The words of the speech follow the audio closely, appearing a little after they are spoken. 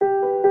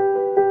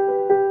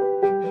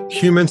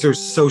Humans are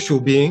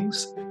social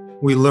beings.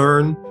 We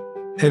learn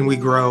and we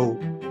grow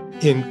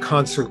in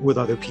concert with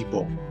other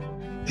people.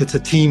 It's a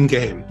team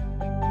game.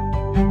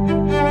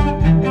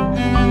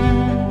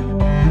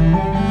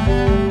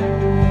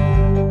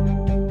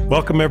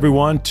 Welcome,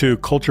 everyone, to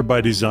Culture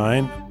by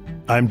Design.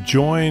 I'm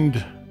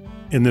joined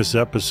in this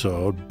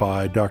episode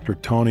by Dr.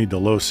 Tony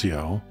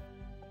Daloisio,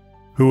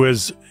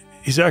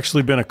 he's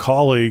actually been a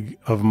colleague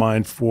of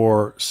mine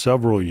for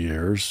several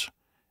years,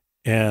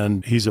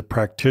 and he's a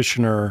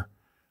practitioner,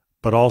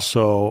 but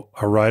also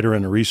a writer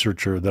and a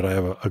researcher that I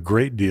have a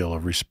great deal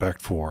of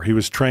respect for. He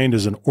was trained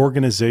as an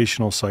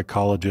organizational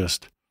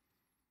psychologist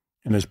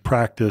and has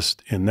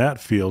practiced in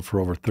that field for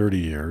over 30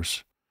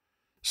 years,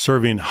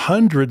 serving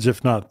hundreds,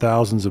 if not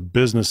thousands, of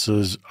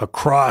businesses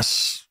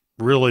across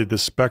really the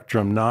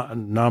spectrum,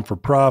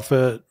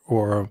 non-for-profit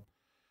or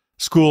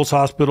schools,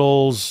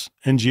 hospitals,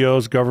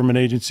 NGOs, government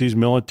agencies,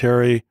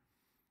 military.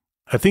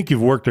 I think you've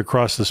worked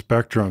across the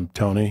spectrum,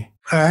 Tony.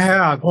 I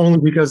have, only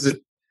because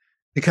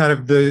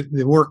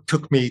the work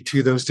took me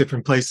to those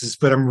different places.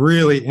 But I'm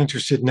really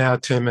interested now,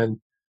 Tim,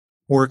 in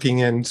working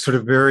in sort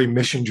of very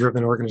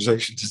mission-driven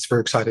organizations. It's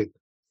very exciting,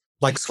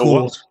 like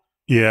schools.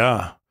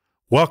 Yeah.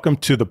 Welcome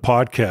to the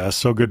podcast.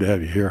 So good to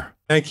have you here.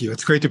 Thank you.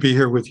 It's great to be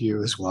here with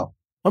you as well.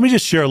 Let me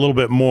just share a little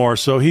bit more.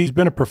 So he's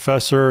been a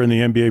professor in the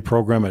MBA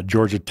program at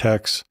Georgia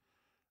Tech's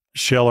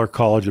Scheller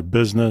College of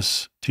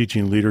Business,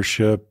 teaching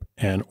leadership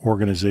and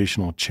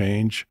organizational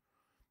change.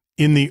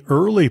 In the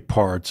early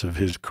parts of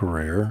his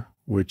career,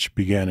 which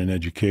began in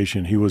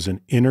education, he was an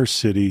inner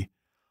city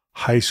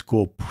high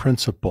school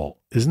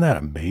principal. Isn't that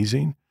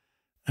amazing?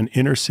 An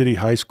inner city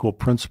high school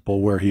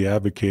principal where he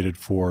advocated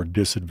for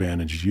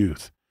disadvantaged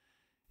youth.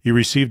 He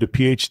received a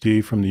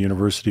PhD from the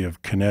University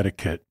of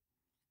Connecticut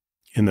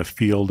in the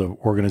field of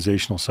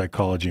organizational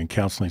psychology and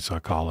counseling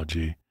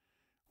psychology,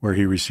 where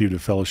he received a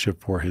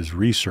fellowship for his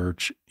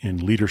research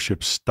in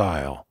leadership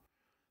style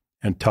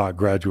and taught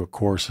graduate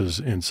courses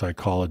in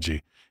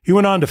psychology. He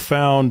went on to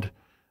found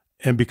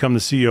and become the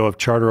CEO of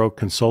Charter Oak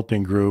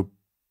Consulting Group,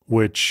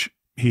 which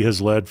he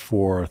has led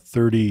for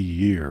 30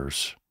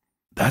 years.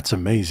 That's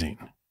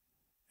amazing.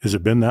 Has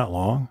it been that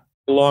long?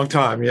 A long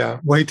time, yeah.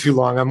 Way too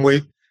long. I'm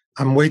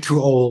way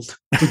too old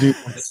to do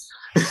this.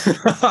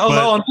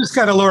 Although I'm just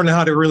kind of learning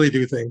how to really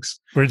do things.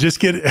 You're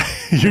just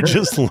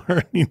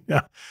learning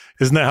now.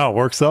 Isn't that how it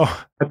works, though?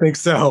 I think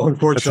so,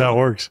 unfortunately. That's how it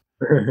works.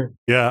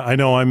 Yeah, I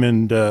know I'm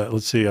in,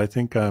 let's see, I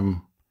think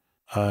I'm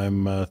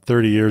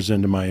 30 years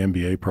into my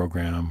MBA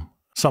program,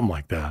 something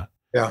like that.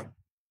 Yeah.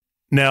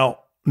 Now,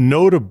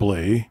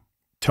 notably,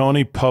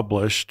 Tony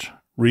published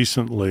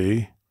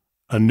recently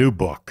a new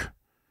book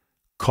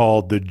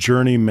called The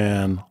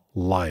Journeyman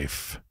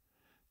Life: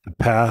 The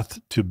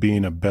Path to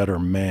Being a Better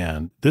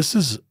Man. This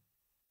is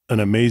an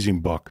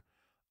amazing book.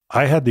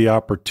 I had the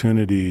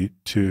opportunity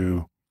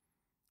to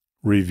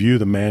review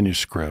the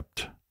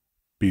manuscript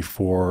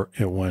before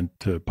it went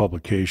to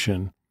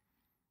publication,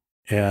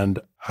 and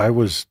I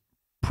was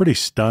pretty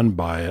stunned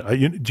by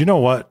it. Do you know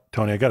what,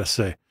 Tony? I got to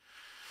say,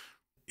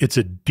 it's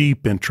a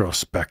deep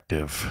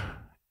introspective.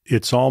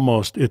 It's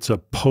a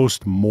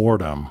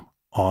post-mortem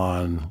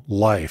on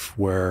life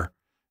where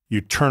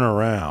you turn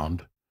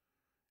around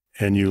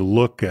and you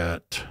look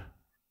at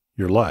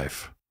your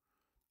life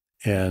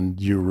and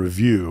you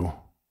review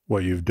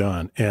what you've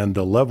done, and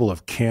the level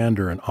of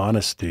candor and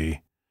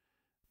honesty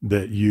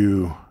that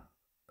you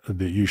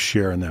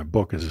share in that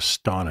book is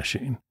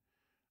astonishing.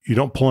 You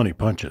don't pull any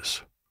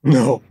punches.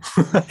 No.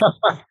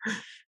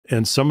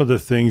 And some of the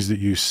things that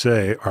you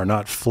say are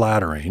not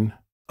flattering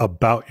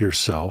about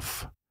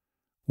yourself,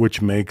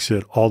 which makes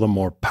it all the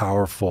more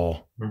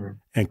powerful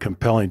and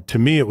compelling. To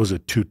me, it was a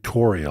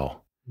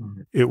tutorial.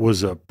 It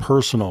was a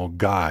personal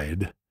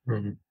guide.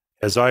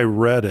 As I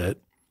read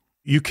it,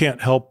 you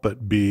can't help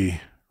but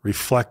be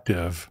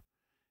reflective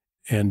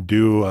and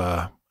do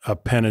a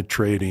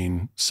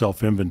penetrating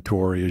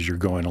self-inventory as you're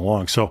going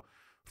along. So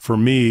for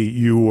me,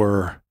 you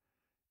were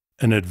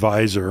an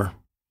advisor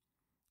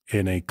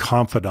and a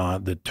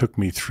confidant that took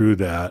me through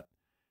that.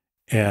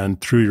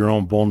 And through your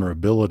own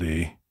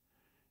vulnerability,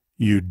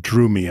 you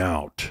drew me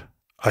out.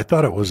 I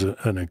thought it was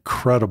an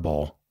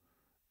incredible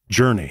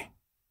journey.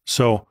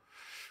 So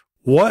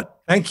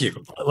Thank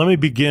you. Let me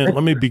begin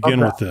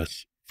with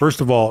this. First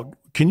of all,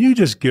 can you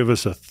just give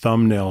us a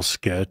thumbnail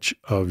sketch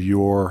of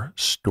your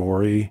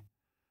story,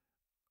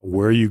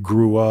 where you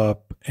grew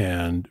up,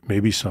 and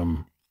maybe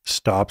some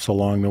stops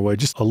along the way,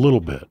 just a little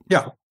bit?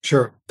 Yeah,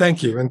 sure.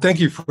 Thank you. And thank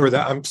you for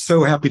that. I'm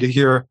so happy to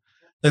hear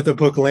that the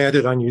book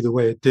landed on you the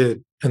way it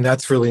did. And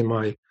that's really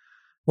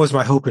was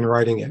my hope in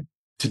writing it,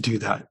 to do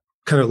that,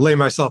 kind of lay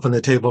myself on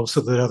the table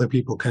so that other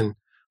people can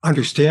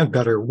understand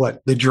better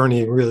what the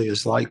journey really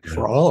is like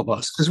for all of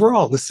us, because we're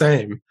all the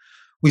same.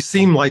 We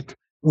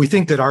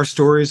think that our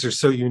stories are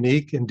so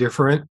unique and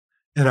different,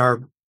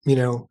 and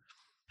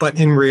but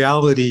in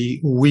reality,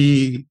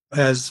 we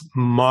as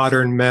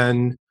modern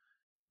men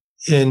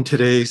in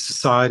today's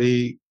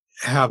society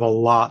have a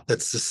lot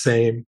that's the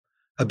same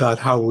about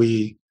how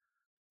we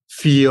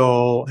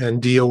feel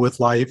and deal with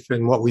life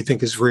and what we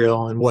think is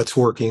real and what's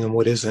working and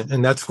what isn't.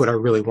 And that's what I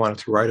really wanted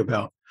to write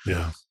about.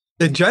 Yeah.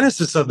 The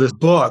genesis of this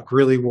book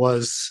really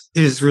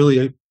is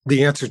really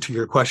the answer to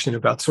your question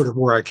about sort of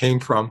where I came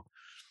from.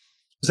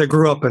 Because I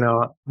grew up in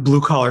a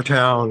blue collar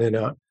town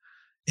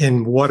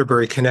in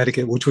Waterbury,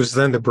 Connecticut, which was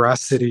then the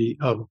brass city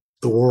of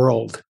the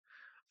world.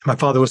 My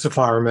father was a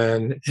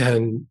fireman,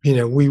 and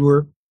we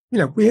were,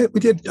 we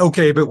did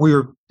okay, but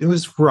it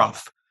was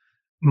rough.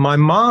 My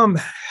mom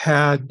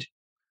had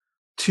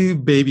two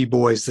baby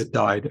boys that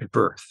died at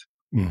birth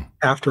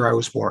after I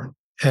was born,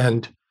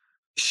 and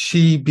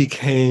she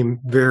became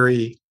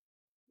very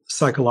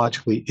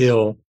psychologically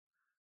ill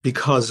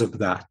because of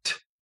that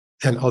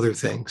and other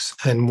things,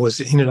 and was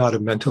in and out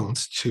of mental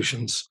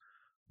institutions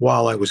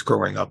while I was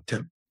growing up,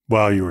 Tim.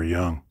 While you were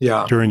young.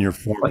 Yeah. During your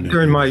formative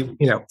during my,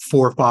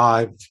 4,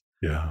 5,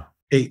 yeah,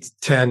 8,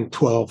 10,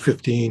 12,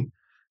 15,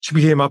 she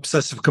became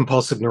obsessive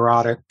compulsive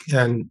neurotic.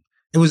 And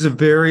it was a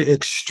very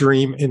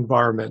extreme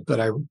environment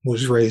that I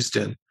was raised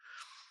in.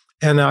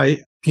 And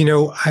I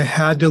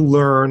had to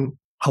learn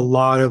a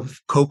lot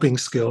of coping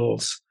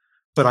skills,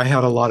 but I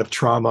had a lot of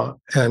trauma,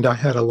 and I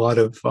had a lot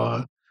of,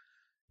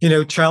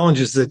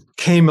 challenges that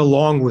came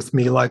along with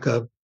me like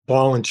a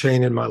ball and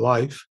chain in my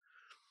life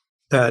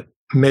that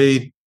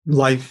made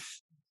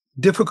life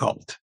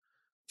difficult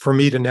for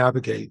me to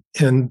navigate.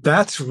 And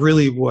that's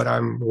really what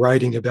I'm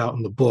writing about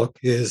in the book,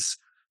 is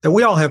that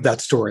we all have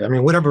that story. I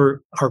mean,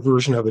 whatever our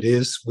version of it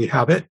is, we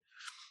have it.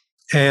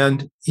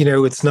 And,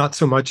 it's not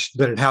so much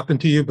that it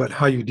happened to you, but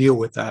how you deal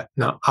with that.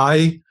 Now,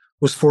 I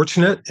was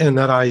fortunate in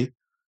that I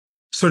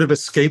sort of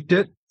escaped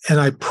it, and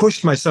I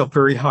pushed myself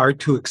very hard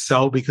to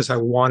excel because I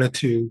wanted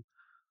to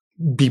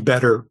be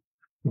better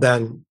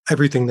than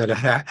everything that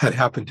had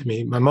happened to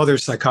me. My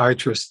mother's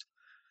psychiatrist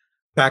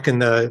back in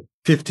the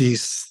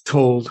 50s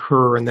told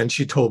her, and then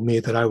she told me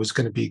that I was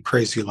going to be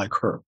crazy like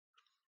her.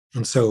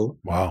 And so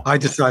wow. I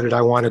decided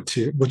I wanted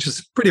to, which is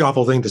a pretty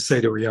awful thing to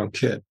say to a young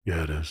kid.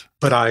 Yeah, it is.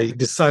 But I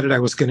decided I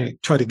was going to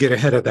try to get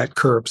ahead of that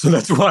curve. So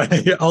that's why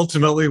I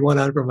ultimately went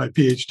on for my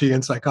PhD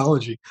in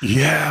psychology.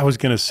 Yeah, I was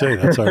going to say,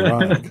 that's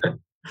ironic.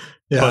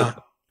 Yeah.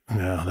 But,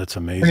 yeah, that's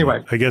amazing.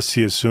 Anyway. I guess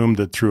he assumed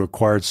that through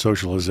acquired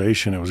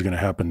socialization, it was going to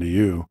happen to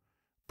you,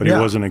 but he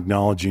wasn't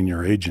acknowledging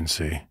your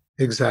agency.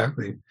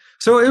 Exactly.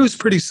 So it was a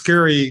pretty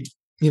scary,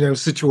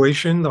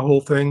 situation, the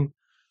whole thing.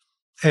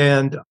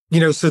 And,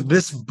 so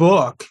this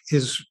book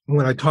is,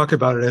 when I talk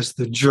about it as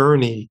the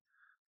journey,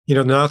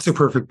 the not so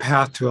perfect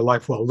path to a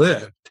life well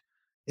lived,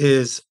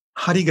 is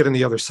how do you get on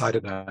the other side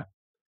of that?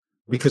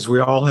 Because we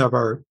all have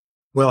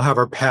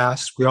our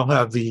past. We all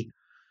have the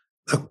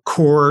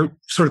core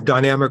sort of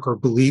dynamic or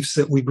beliefs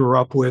that we grew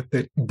up with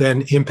that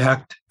then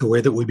impact the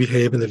way that we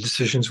behave and the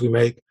decisions we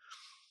make,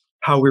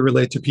 how we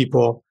relate to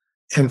people.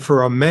 And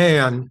for a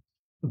man,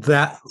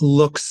 that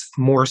looks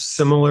more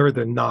similar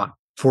than not.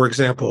 For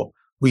example,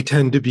 we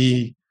tend to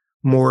be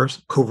more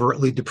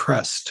covertly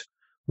depressed.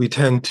 We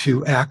tend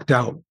to act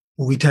out.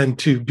 We tend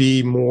to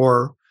be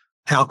more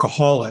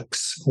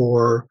alcoholics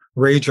or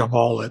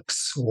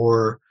rageaholics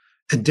or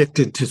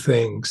addicted to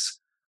things.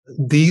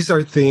 These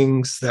are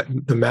things that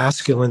the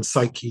masculine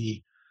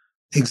psyche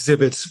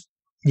exhibits,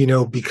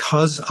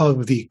 because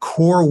of the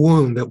core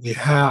wound that we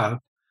have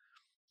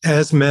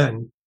as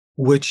men,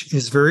 which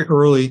is very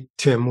early,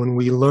 Tim, when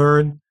we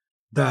learn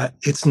that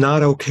it's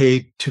not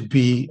okay to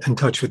be in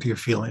touch with your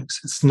feelings.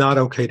 It's not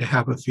okay to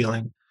have a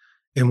feeling.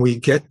 And we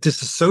get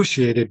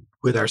disassociated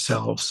with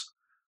ourselves.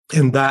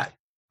 And that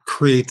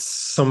creates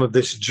some of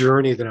this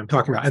journey that I'm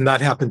talking about. And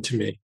that happened to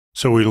me.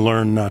 So we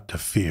learn not to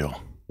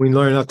feel. We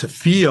learn not to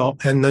feel.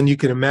 And then you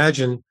can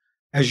imagine,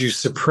 as you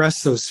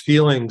suppress those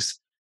feelings,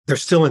 they're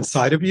still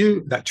inside of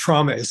you. That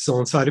trauma is still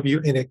inside of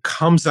you. And it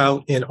comes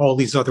out in all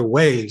these other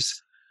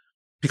ways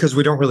because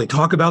we don't really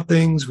talk about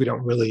things. We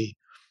don't really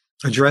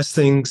address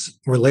things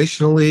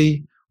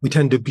relationally. We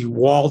tend to be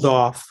walled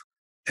off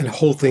and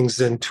hold things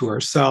into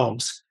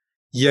ourselves.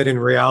 Yet in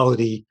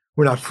reality,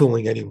 we're not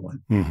fooling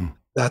anyone. Mm-hmm.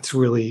 That's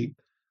really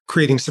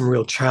creating some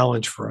real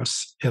challenge for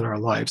us in our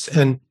lives.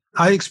 And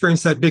I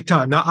experienced that big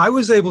time. Now, I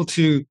was able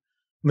to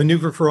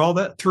maneuver through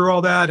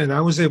all that, and I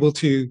was able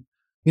to,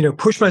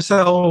 push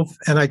myself,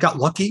 and I got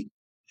lucky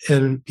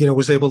and,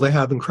 was able to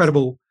have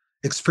incredible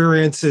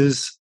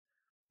experiences.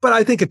 But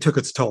I think it took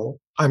its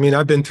toll. I mean,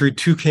 I've been through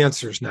 2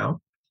 cancers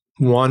now.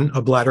 One,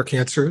 a bladder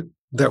cancer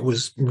that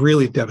was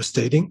really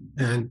devastating.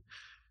 And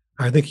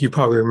I think you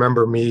probably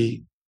remember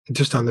me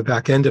just on the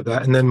back end of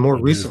that. And then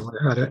more recently,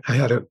 I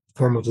had a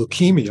form of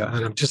leukemia,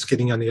 and I'm just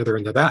getting on the other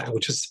end of that,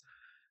 which is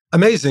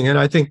amazing. And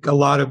I think a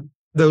lot of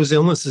those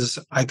illnesses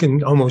I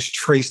can almost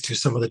trace to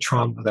some of the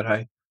trauma that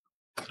I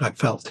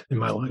felt in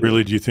my life.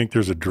 Really? Do you think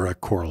there's a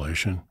direct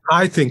correlation?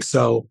 I think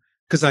so,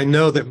 because I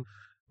know that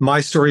my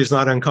story is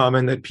not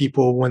uncommon, that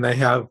people, when they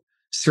have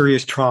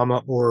serious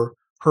trauma or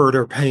hurt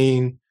or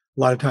pain, a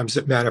lot of times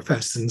it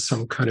manifests in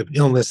some kind of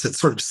illness that's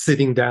sort of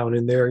sitting down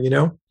in there,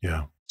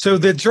 Yeah. So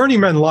the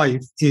journeyman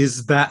life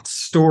is that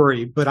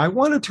story, but I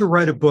wanted to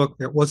write a book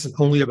that wasn't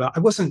only about,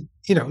 I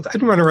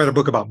didn't want to write a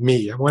book about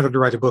me. I wanted to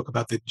write a book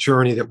about the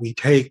journey that we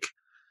take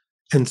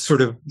and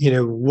sort of,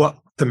 what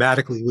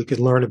thematically we could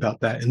learn about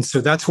that. And so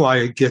that's why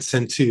it gets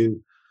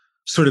into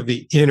sort of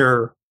the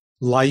inner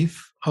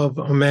life of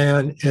a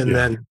man and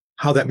then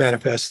how that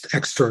manifests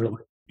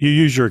externally. You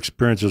use your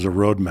experience as a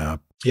roadmap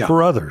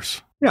for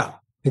others. Yeah,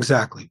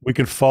 exactly. We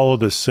can follow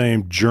the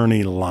same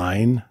journey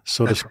line,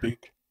 so to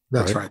speak.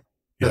 That's right.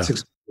 That's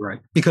exactly right.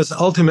 Because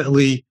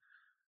ultimately,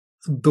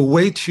 the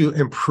way to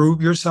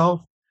improve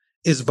yourself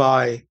is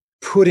by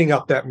putting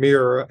up that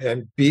mirror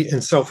and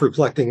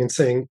self-reflecting and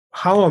saying,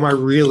 how am I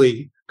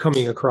really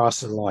coming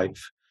across in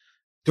life?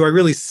 Do I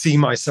really see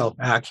myself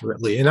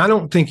accurately? And I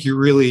don't think you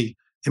really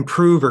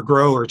improve or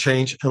grow or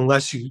change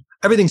unless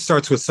everything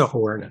starts with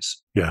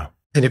self-awareness. Yeah.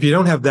 And if you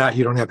don't have that,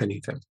 you don't have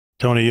anything.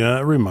 Tony,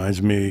 it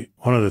reminds me,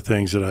 one of the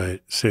things that I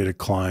say to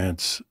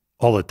clients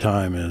all the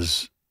time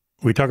is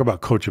we talk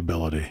about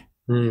coachability.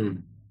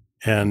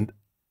 And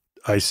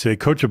I say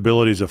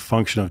coachability is a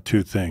function of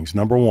two things.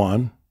 Number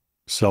one,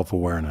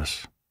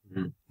 self-awareness.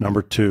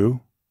 Number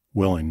two,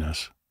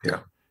 willingness. Yeah.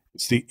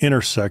 It's the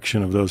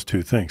intersection of those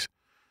two things.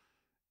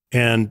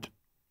 And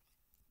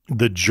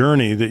the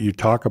journey that you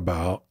talk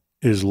about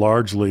is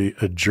largely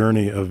a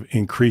journey of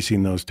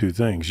increasing those two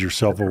things, your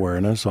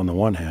self-awareness on the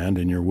one hand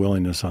and your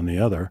willingness on the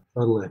other.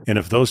 Totally. And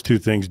if those two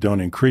things don't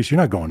increase, you're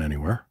not going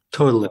anywhere.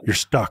 Totally. You're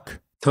stuck.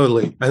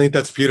 Totally. I think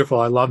that's beautiful.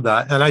 I love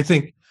that. And I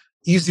think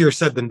easier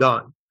said than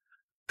done,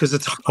 because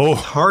it's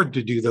hard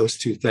to do those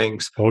two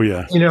things. Oh,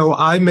 yeah.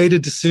 I made a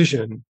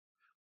decision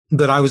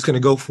that I was going to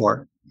go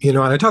for it, and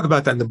I talk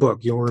about that in the book.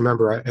 You'll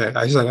remember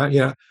I said,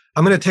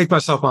 I'm going to take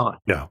myself on.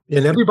 Yeah.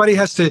 And everybody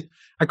has to,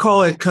 I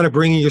call it kind of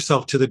bringing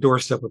yourself to the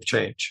doorstep of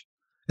change.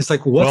 It's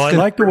like, I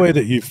like the way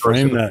that you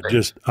frame that.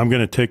 Just, I'm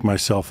going to take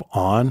myself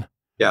on.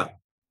 Yeah.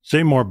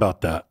 Say more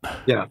about that.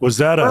 Yeah. Was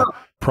that a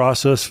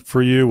process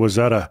for you? Was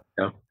that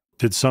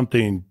did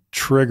something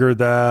trigger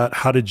that?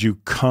 How did you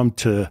come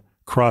to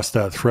cross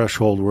that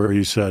threshold where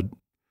you said,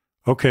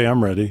 okay,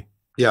 I'm ready?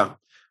 Yeah.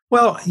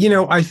 Well,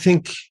 I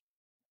think,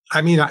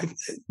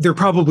 there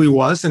probably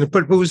was,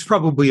 but it was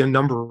probably a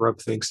number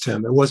of things,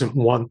 Tim. It wasn't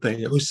one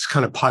thing. It was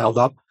kind of piled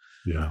up.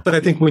 Yeah. But I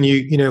think when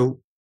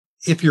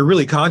if you're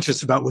really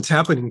conscious about what's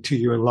happening to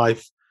you in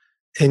life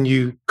and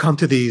you come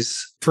to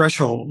these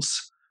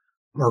thresholds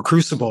or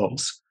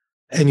crucibles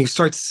and you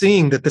start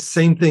seeing that the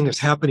same thing is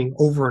happening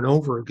over and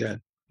over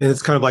again, and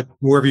it's kind of like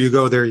wherever you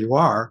go, there you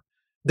are,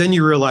 then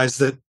you realize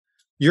that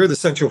you're the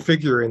central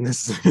figure in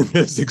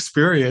this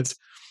experience.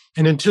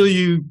 And until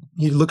you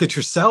look at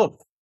yourself,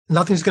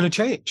 nothing's going to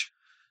change.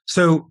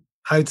 So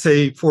I'd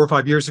say 4 or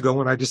 5 years ago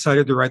when I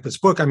decided to write this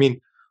book,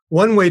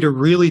 one way to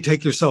really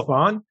take yourself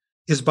on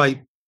is by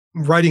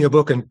writing a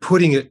book and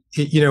putting it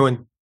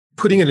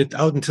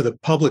out into the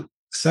public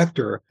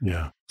sector.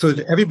 Yeah. So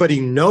that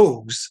everybody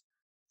knows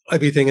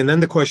everything. And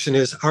then the question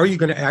is, are you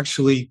going to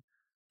actually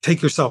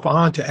take yourself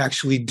on to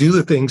actually do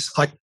the things?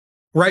 Like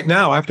right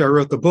now, after I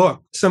wrote the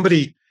book,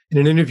 somebody in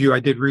an interview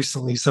I did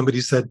recently, somebody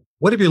said,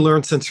 what have you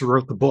learned since you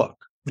wrote the book?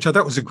 Which I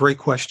thought was a great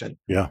question.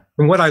 Yeah.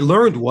 And what I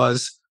learned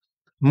was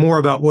more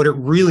about what it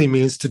really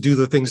means to do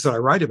the things that I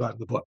write about in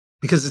the book,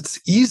 because it's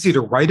easy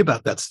to write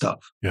about that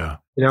stuff. Yeah.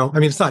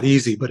 It's not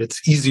easy, but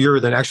it's easier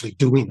than actually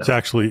doing it.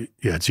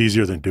 It's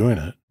easier than doing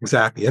it.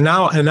 Exactly. And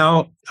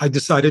now I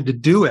decided to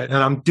do it and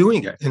I'm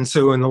doing it. And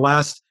so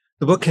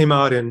the book came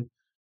out in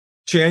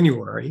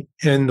January,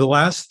 and the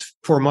last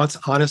 4 months,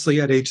 honestly,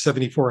 at age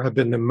 74 have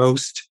been the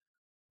most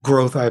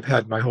growth I've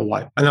had my whole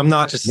life. And I'm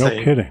not just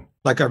saying. No kidding.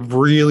 Like I've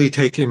really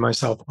taken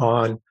myself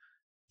on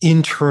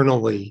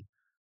internally,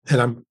 and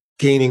I'm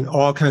gaining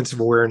all kinds of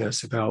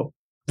awareness about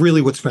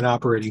really what's been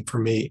operating for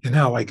me and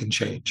how I can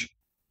change.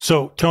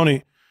 So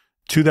Tony,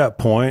 to that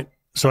point,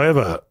 so I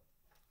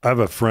have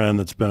a friend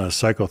that's been a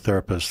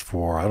psychotherapist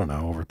for,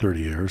 over 30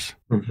 years.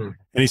 Mm-hmm. And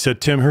he said,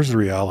 Tim, here's the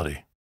reality.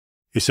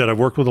 He said, I've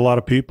worked with a lot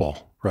of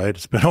people, right?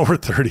 It's been over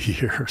 30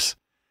 years.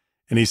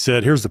 And he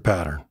said, here's the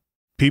pattern.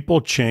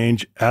 People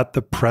change at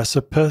the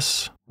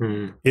precipice,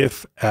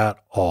 if at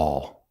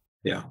all.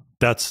 Yeah.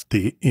 That's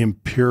the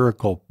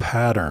empirical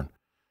pattern.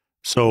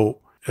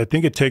 So I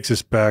think it takes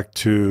us back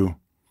to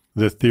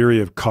the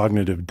theory of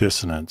cognitive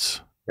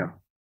dissonance. Yeah.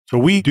 So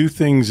we do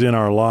things in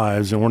our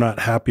lives and we're not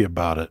happy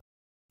about it.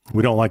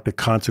 We don't like the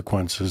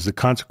consequences. The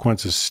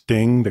consequences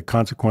sting. The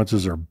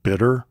consequences are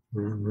bitter.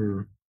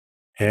 Mm-hmm.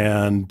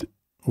 And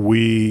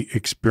we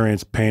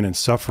experience pain and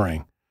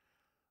suffering.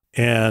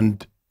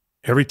 And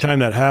every time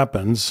that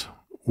happens,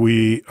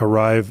 we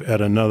arrive at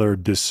another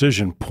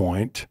decision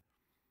point.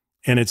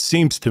 And it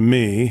seems to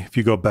me, if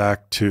you go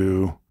back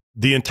to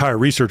the entire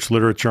research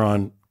literature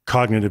on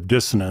cognitive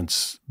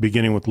dissonance,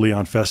 beginning with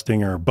Leon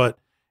Festinger, but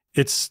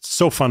it's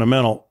so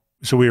fundamental.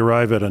 So we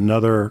arrive at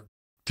another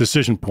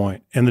decision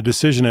point. And the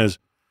decision is,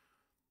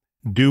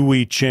 do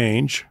we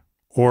change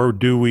or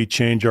do we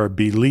change our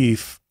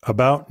belief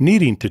about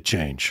needing to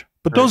change?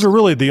 But those are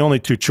really the only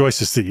two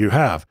choices that you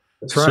have.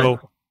 That's right.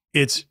 So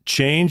it's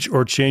change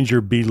or change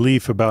your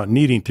belief about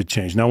needing to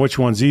change. Now, which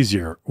one's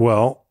easier?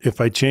 Well,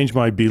 if I change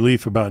my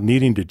belief about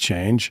needing to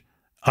change,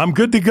 I'm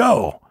good to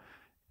go.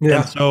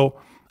 Yeah. And so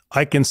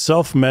I can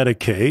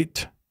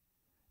self-medicate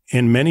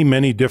in many,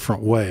 many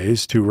different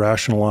ways to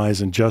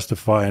rationalize and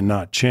justify and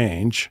not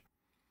change.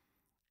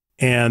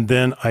 And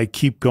then I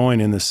keep going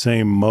in the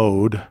same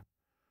mode.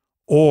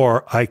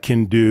 Or I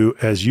can do,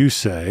 as you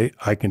say,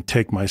 I can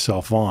take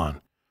myself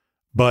on.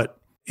 But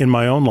in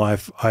my own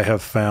life, I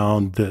have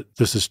found that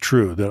this is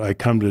true, that I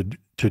come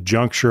to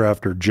juncture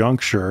after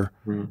juncture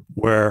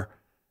where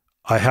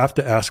I have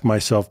to ask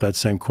myself that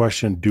same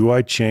question: do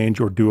I change,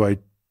 or do I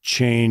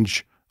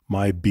change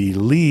my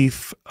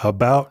belief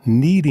about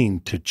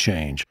needing to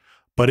change?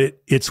 But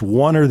it's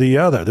one or the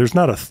other. There's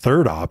not a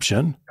third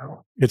option.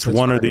 No, it's that's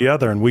one or right. the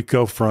other. And we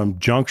go from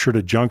juncture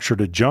to juncture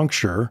to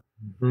juncture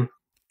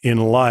in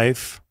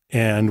life,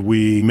 and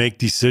we make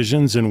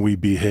decisions and we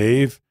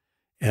behave,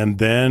 and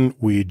then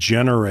we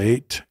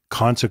generate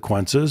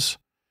consequences.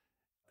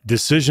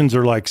 Decisions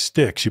are like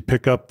sticks. You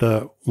pick up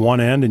the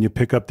one end and you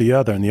pick up the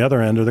other, and the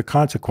other end are the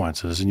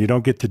consequences, and you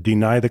don't get to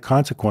deny the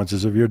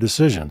consequences of your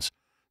decisions.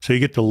 So you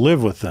get to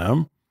live with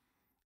them.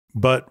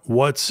 But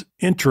what's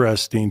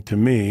interesting to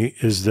me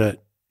is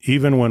that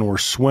even when we're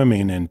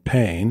swimming in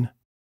pain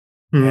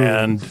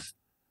and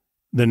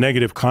the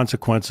negative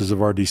consequences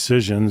of our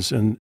decisions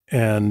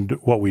and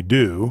what we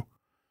do,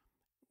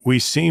 we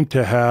seem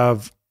to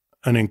have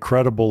an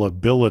incredible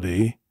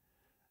ability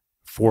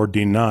for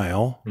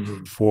denial,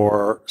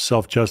 for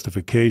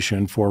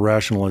self-justification, for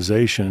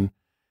rationalization,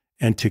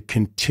 and to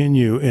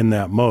continue in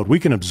that mode. We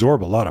can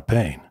absorb a lot of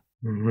pain.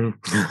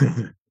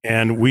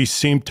 And we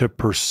seem to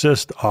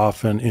persist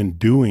often in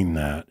doing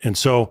that. And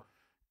so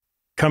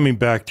coming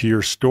back to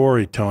your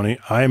story, Tony,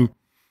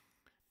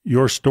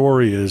 your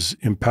story is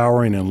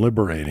empowering and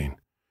liberating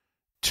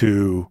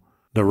to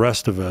the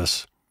rest of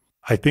us.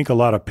 I think a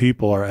lot of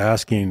people are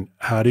asking,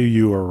 how do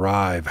you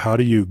arrive? How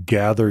do you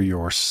gather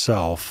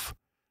yourself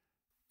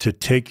to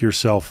take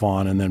yourself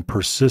on and then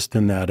persist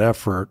in that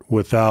effort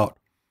without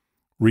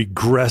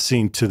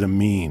regressing to the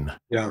mean,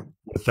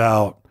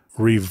 without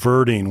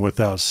reverting,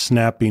 without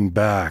snapping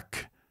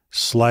back,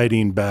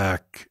 sliding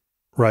back,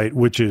 right?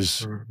 Which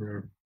is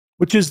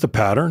the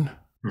pattern.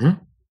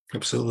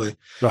 Absolutely.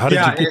 So how did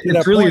you get to it's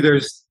that really,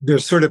 point?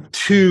 there's sort of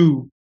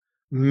two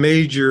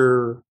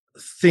major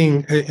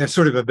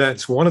sort of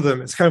events. One of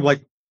them, it's kind of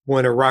like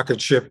when a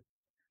rocket ship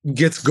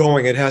gets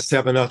going, it has to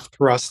have enough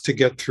thrust to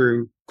get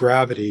through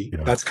gravity.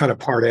 Yeah. That's kind of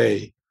part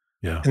A.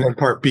 Yeah. And then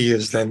part B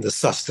is then the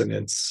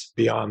sustenance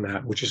beyond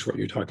that, which is what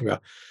you're talking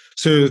about.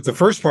 So the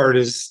first part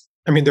is,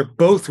 they're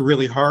both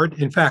really hard.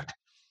 In fact,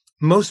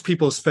 most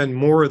people spend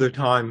more of their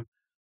time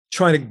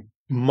trying to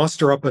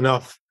muster up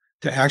enough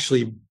to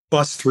actually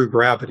bust through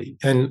gravity.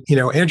 And,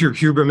 Andrew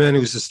Huberman,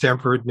 who's a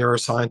Stanford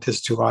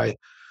neuroscientist who I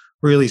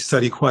really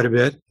study quite a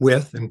bit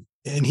with,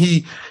 and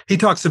he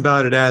talks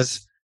about it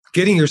as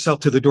getting yourself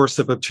to the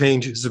doorstep of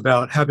change is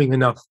about having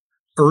enough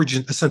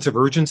a sense of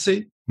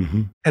urgency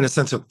and a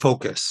sense of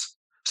focus.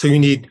 So you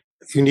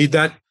need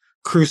that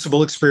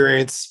crucible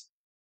experience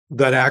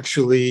that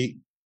actually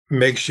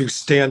makes you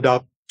stand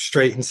up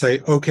straight and say,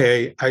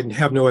 okay, I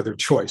have no other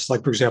choice.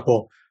 Like, for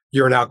example,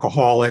 you're an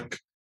alcoholic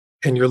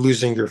and you're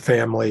losing your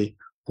family,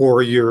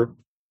 or you're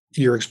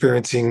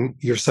experiencing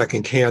your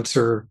second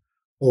cancer,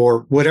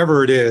 or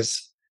whatever it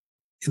is.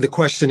 The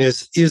question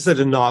is it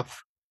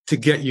enough to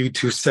get you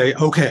to say,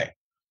 okay,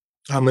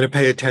 I'm going to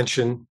pay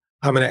attention.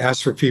 I'm going to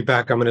ask for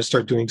feedback. I'm going to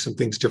start doing some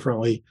things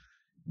differently.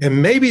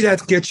 And maybe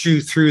that gets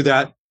you through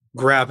that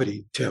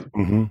gravity,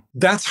 Tim.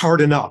 That's hard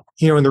enough.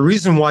 And the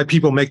reason why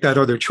people make that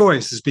other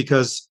choice is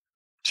because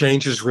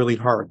change is really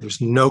hard.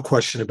 There's no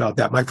question about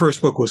that. My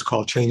first book was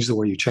called Change the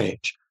Way You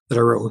Change, that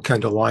I wrote with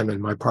Kendall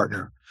Lyman, my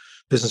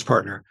business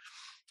partner.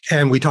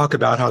 And we talk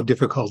about how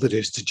difficult it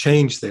is to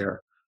change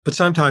there. But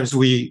sometimes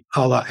we,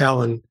 a la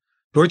Alan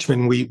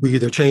Deutschman, we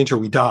either change or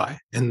we die.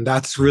 And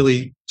that's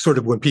really sort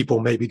of when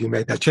people maybe do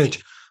make that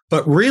change.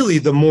 But really,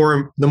 the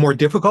more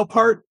difficult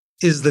part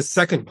is the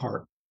second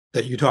part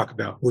that you talk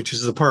about, which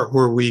is the part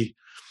where we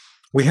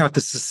have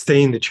to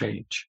sustain the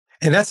change.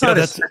 And that's not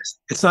as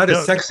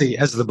sexy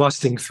as the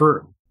busting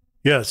through.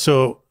 Yeah.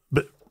 So,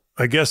 but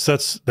I guess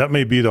that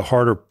may be the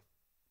harder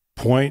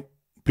point,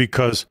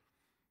 because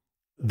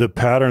the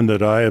pattern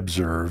that I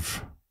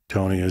observe,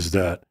 Tony, is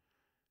that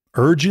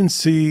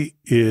urgency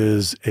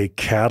is a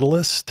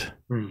catalyst.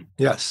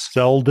 Yes.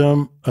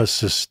 Seldom a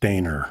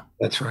sustainer.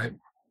 That's right.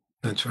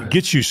 It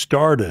gets you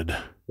started.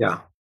 Yeah.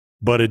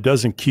 But it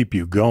doesn't keep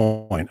you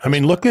going.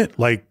 Look at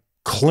like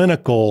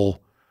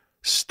clinical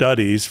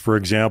studies. For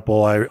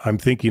example, I'm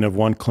thinking of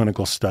one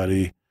clinical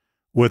study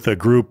with a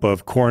group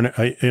of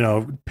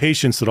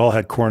patients that all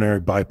had coronary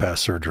bypass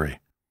surgery.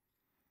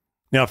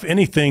 Now, if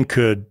anything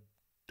could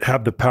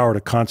have the power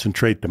to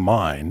concentrate the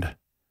mind,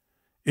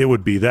 it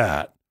would be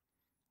that.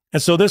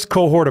 And so this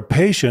cohort of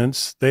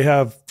patients, they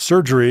have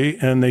surgery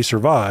and they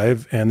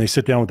survive, and they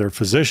sit down with their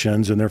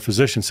physicians, and their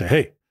physicians say,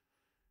 hey,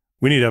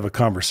 we need to have a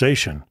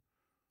conversation.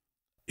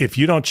 If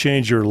you don't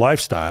change your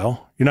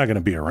lifestyle, you're not going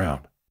to be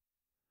around.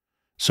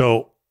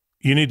 So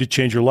you need to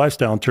change your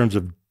lifestyle in terms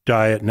of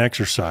diet and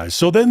exercise.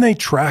 So then they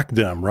track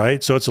them,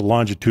 right? So it's a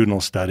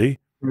longitudinal study.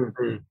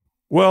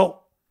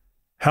 Well,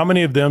 how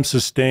many of them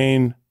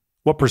sustain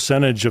What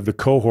percentage of the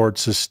cohort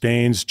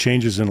sustains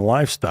changes in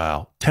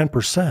lifestyle?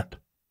 10%.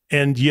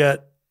 And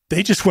yet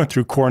they just went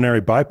through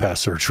coronary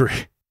bypass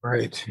surgery.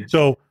 Right.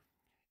 So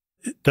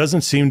it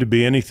doesn't seem to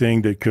be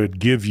anything that could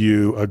give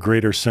you a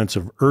greater sense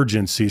of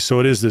urgency. So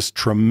it is this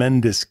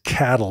tremendous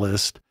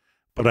catalyst,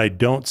 but I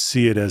don't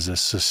see it as a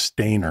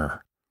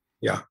sustainer.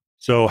 Yeah.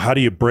 So how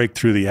do you break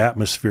through the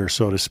atmosphere,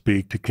 so to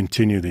speak, to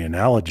continue the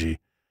analogy?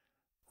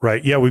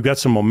 Right. Yeah, we've got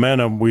some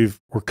momentum. We're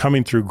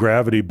coming through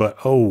gravity, but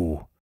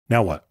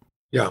now what?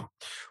 Yeah.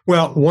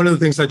 Well, one of the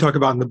things I talk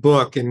about in the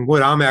book and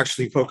what I'm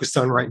actually focused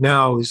on right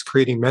now is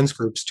creating men's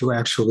groups to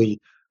actually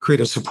create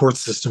a support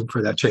system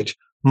for that change,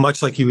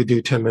 much like you would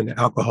do, Tim, in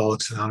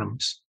Alcoholics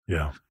Anonymous.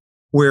 Yeah.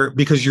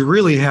 Because you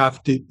really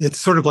have to, it's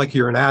sort of like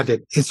you're an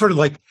addict. It's sort of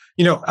like,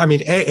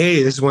 AA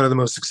is one of the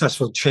most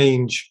successful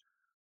change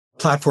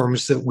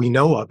platforms that we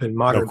know of in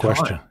modern No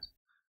question. times.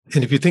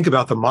 And if you think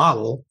about the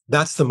model,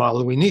 that's the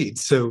model we need.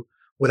 So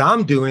what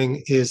I'm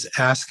doing is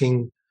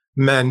asking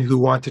men who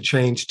want to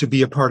change to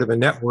be a part of a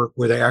network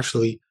where they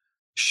actually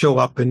show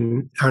up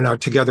and are now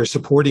together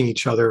supporting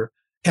each other,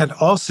 and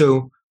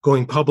also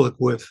going public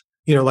with,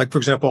 like, for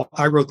example,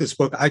 I wrote this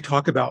book. I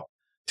talk about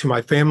to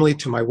my family,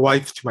 to my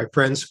wife, to my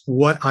friends,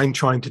 what I'm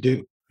trying to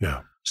do.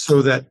 Yeah.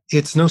 So that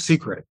it's no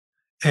secret.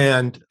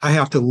 And I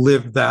have to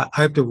live that.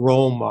 I have to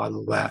role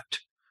model that.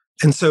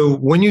 And so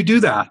when you do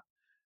that,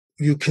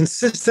 you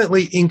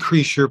consistently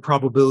increase your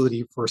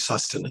probability for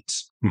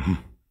sustenance. Mm-hmm.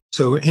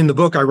 So in the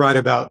book, I write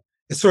about,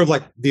 it's sort of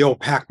like the old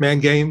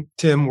Pac-Man game,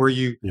 Tim, where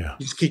you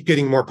just keep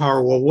getting more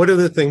power. Well, what are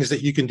the things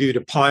that you can do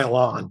to pile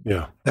on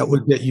that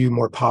would get you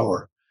more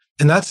power?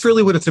 And that's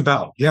really what it's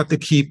about. You have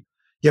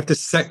to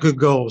set good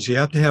goals. You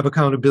have to have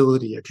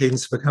accountability, a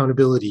cadence of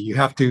accountability. You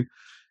have to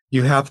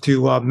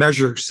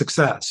measure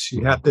success.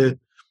 You have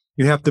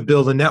to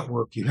build a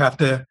network. You have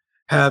to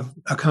have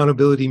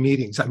accountability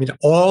meetings. I mean,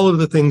 all of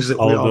the things that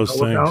we all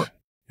know about.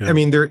 Yeah. I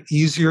mean, they're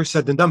easier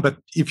said than done, but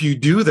if you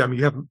do them,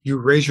 you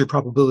raise your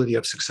probability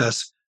of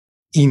success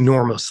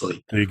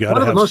enormously.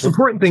 One of the most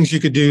important things you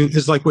could do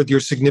is, like with your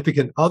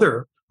significant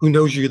other who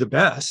knows you the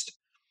best,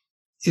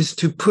 is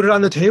to put it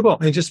on the table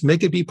and just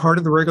make it be part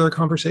of the regular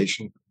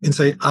conversation and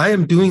say, I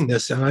am doing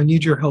this and I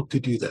need your help to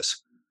do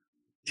this.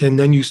 And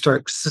then you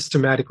start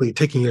systematically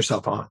taking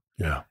yourself on.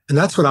 Yeah. And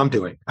that's what I'm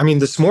doing. I mean,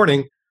 this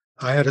morning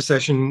I had a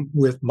session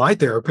with my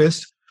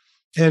therapist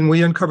and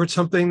we uncovered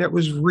something that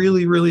was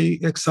really,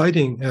 really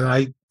exciting. And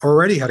I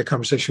already had a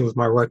conversation with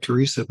my wife,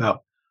 Teresa,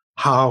 about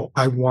how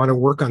I want to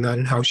work on that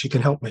and how she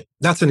can help me.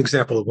 That's an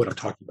example of what I'm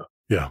talking about.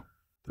 Yeah.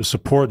 The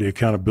support, the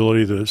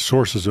accountability, the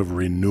sources of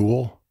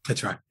renewal.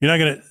 That's right.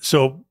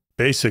 So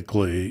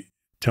basically,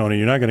 Tony,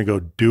 you're not going to go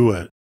do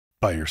it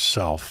by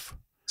yourself.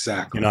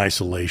 Exactly. In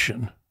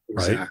isolation,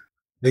 right?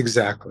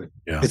 Exactly.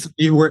 Yeah.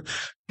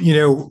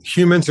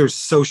 Humans are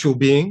social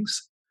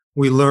beings.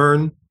 We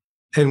learn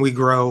and we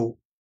grow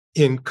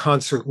in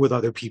concert with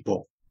other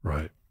people.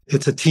 Right.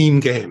 It's a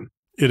team game.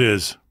 It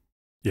is.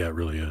 Yeah, it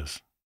really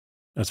is.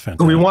 That's fantastic.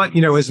 But we want,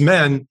 as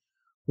men,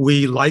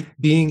 we like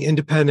being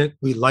independent.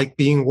 We like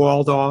being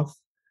walled off.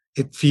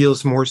 It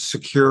feels more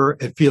secure.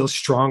 It feels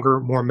stronger,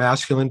 more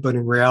masculine. But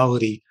in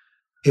reality,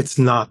 it's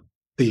not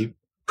the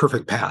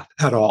perfect path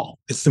at all.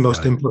 It's the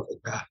most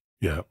imperfect path.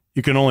 Yeah.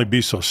 You can only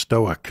be so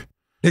stoic.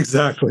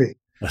 Exactly.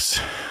 It's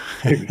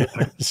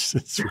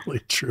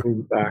really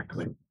true.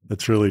 Exactly.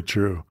 That's really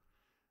true.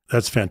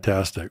 That's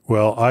fantastic.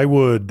 Well, I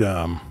would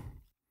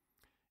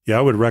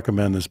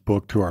recommend this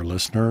book to our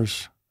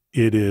listeners.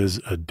 It is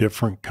a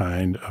different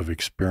kind of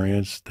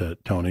experience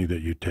Tony,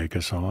 that you take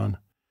us on.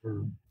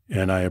 Mm.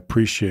 And I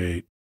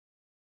appreciate,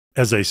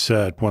 as I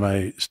said, when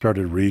I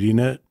started reading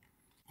it,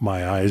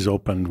 my eyes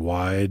opened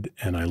wide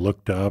and I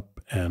looked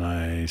up and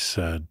I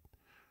said,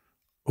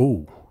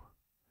 oh,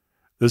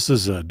 this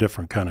is a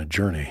different kind of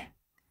journey.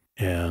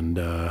 And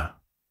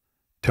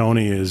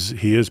Tony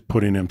is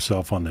putting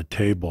himself on the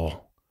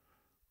table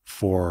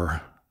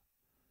for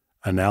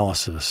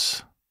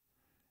analysis,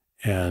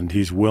 and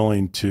he's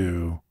willing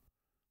to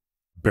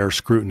bear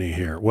scrutiny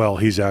here. Well,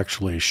 he's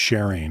actually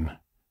sharing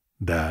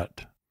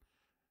that.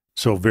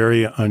 So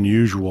very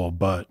unusual,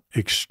 but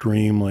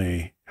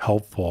extremely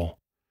helpful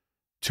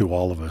to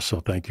all of us. So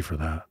thank you for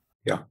that.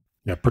 Yeah.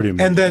 Yeah, pretty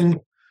amazing. And then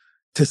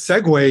to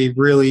segue,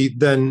 really,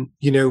 then,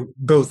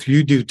 both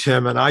you do,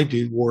 Tim, and I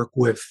do work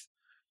with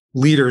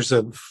leaders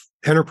of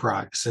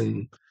enterprise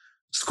and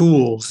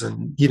schools.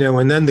 And,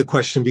 and then the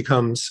question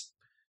becomes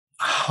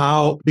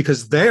how,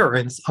 because they're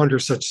under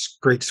such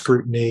great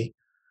scrutiny,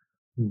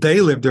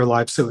 they live their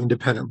lives so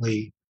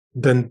independently,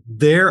 then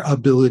their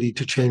ability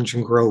to change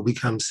and grow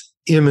becomes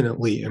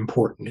eminently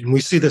important. And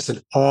we see this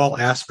in all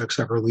aspects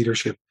of our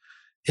leadership,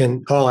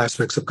 in all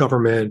aspects of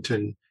government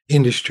and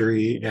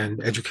industry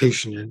and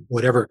education and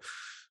whatever.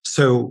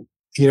 So,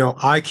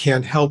 I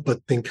can't help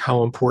but think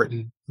how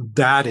important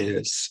that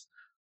is,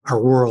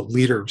 our world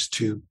leaders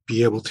to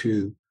be able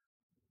to,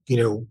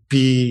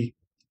 be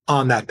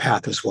on that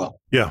path as well.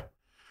 Yeah.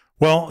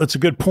 Well, it's a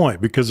good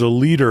point, because a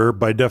leader,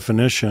 by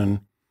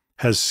definition,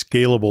 has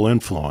scalable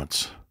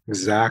influence.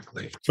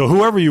 Exactly. So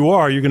whoever you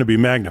are, you're going to be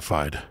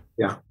magnified.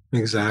 Yeah.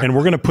 Exactly. And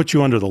we're going to put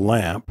you under the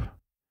lamp.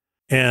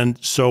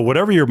 And so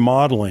whatever you're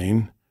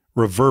modeling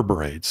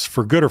reverberates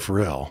for good or for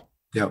ill.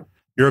 Yep.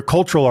 You're a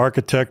cultural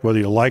architect, whether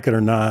you like it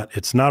or not.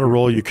 It's not a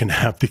role you can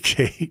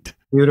abdicate.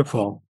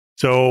 Beautiful.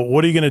 So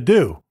what are you going to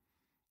do?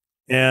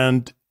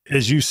 And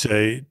as you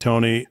say,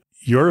 Tony,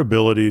 your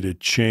ability to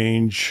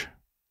change,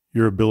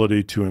 your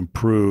ability to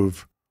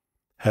improve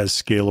has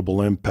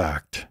scalable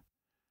impact.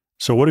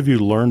 So what have you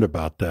learned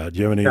about that? Do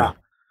you have any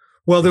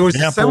Well, there was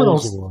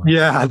examples?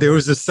 there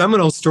was a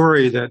seminal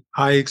story that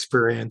I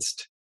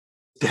experienced.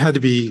 It had to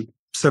be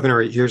 7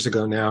 or 8 years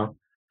ago now,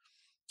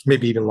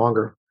 maybe even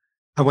longer.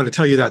 I want to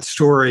tell you that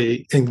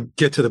story and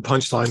get to the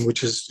punchline,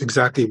 which is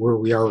exactly where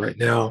we are right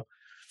now.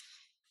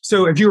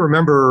 So if you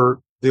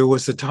remember, there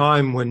was a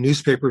time when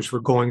newspapers were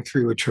going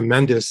through a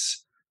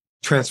tremendous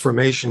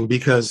transformation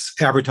because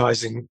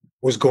advertising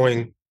was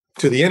going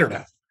to the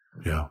internet.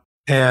 Yeah.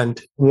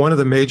 And one of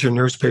the major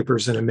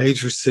newspapers in a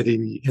major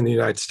city in the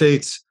United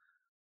States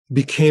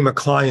became a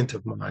client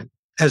of mine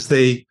as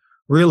they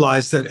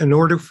realized that in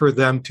order for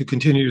them to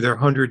continue their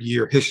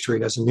 100-year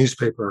history as a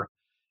newspaper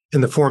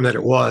in the form that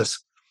it was,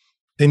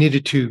 they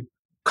needed to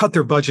cut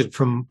their budget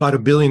from about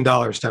 $1 billion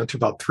down to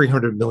about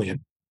 300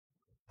 million.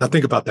 Now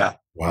think about that.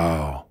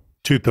 Wow.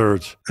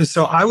 2/3. And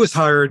so I was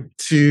hired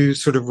to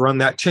sort of run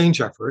that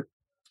change effort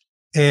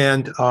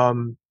and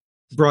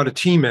brought a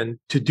team in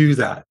to do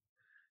that.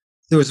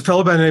 There was a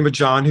fellow by the name of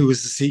John, who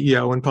was the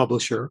CEO and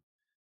publisher,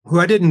 who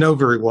I didn't know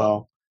very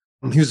well.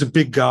 He was a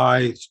big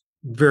guy,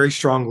 very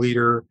strong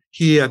leader.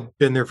 He had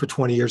been there for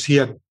 20 years. He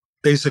had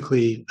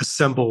basically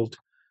assembled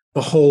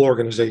the whole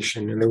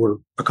organization, and there were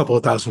a couple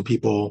of thousand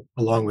people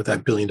along with that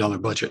 $1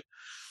 billion budget.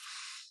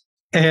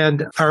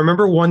 And I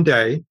remember one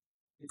day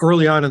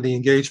early on in the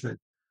engagement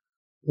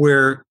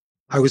where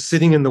I was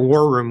sitting in the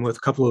war room with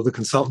a couple of the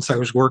consultants I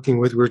was working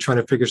with. We were trying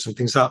to figure some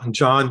things out, and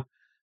John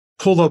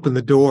pulled open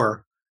the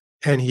door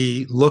and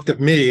he looked at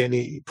me and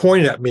he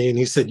pointed at me and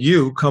he said,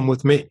 "You come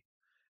with me."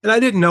 And I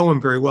didn't know him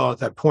very well at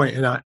that point.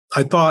 And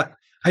I thought,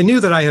 I knew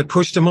that I had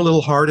pushed him a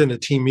little hard in a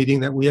team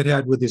meeting that we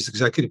had with his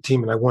executive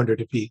team. And I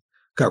wondered if he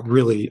got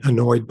really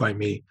annoyed by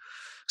me.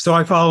 So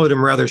I followed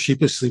him rather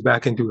sheepishly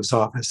back into his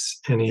office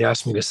and he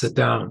asked me to sit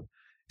down.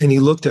 And he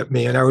looked at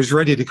me and I was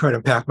ready to kind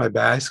of pack my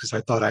bags because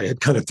I thought I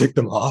had kind of ticked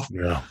them off.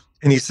 Yeah.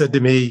 And he said to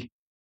me,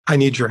 "I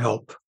need your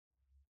help."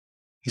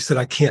 He said,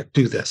 "I can't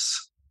do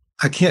this.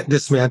 I can't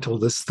dismantle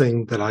this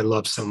thing that I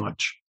love so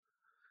much."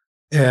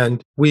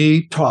 And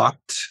we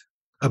talked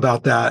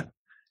about that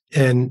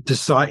and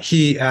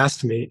he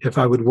asked me if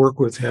I would work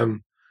with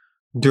him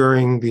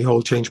during the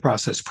whole change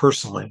process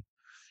personally.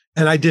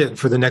 And I did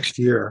for the next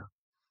year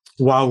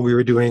while we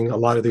were doing a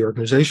lot of the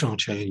organizational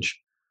change.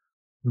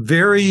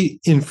 Very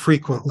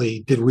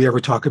infrequently did we ever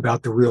talk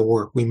about the real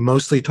work. We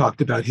mostly talked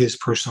about his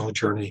personal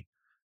journey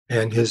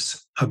and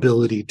his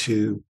ability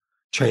to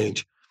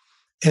change.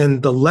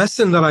 And the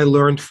lesson that I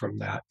learned from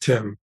that,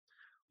 Tim,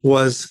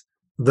 was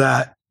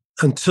that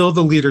until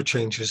the leader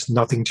changes,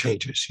 nothing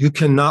changes. You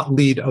cannot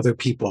lead other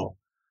people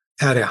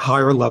at a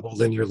higher level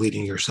than you're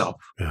leading yourself.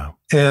 Yeah.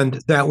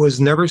 And that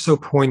was never so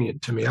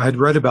poignant to me. I had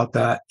read about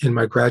that in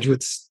my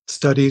graduate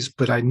studies,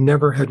 but I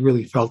never had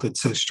really felt it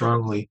so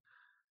strongly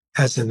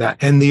as in that.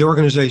 And the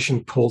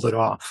organization pulled it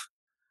off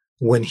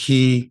when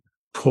he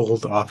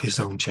pulled off his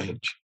own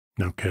change.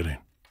 No kidding.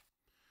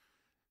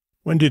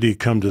 When did he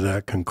come to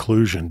that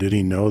conclusion? Did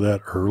he know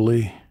that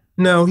early?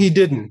 No, he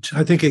didn't.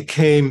 I think it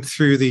came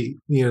through the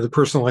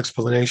personal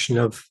explanation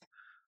of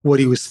what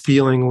he was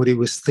feeling, what he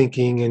was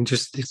thinking, and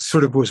just it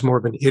sort of was more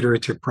of an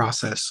iterative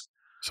process.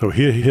 So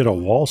he hit a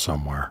wall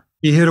somewhere.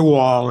 He hit a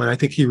wall, and I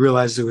think he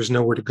realized there was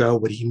nowhere to go.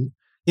 But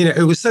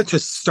it was such a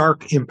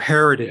stark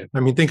imperative. I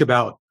mean, think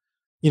about,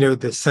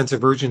 the sense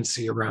of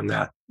urgency around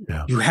that.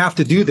 Yeah. You have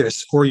to do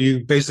this, or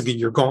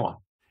you're gone.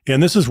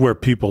 And this is where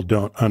people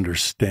don't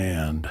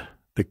understand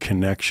the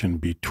connection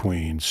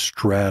between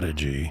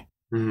strategy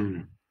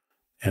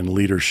and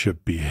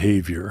leadership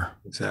behavior.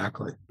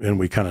 Exactly. And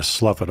we kind of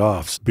slough it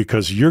off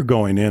because you're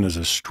going in as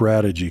a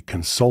strategy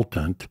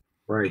consultant.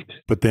 Right.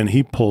 But then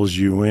he pulls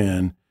you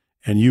in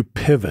and you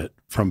pivot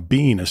from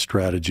being a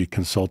strategy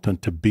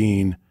consultant to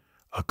being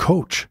a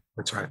coach.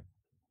 That's right.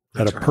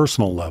 At a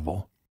personal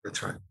level.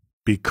 That's right.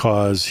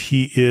 Because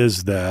he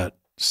is that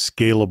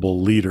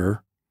scalable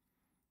leader.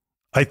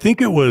 I think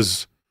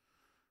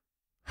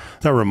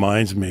that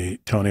reminds me,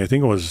 Tony, I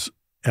think it was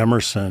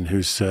Emerson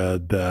who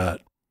said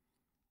that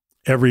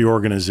every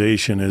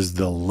organization is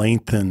the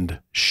lengthened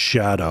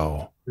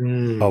shadow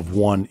of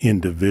one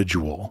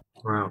individual.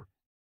 Wow.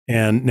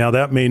 And now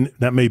that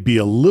may be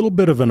a little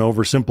bit of an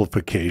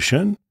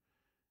oversimplification,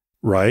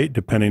 right?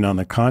 Depending on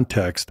the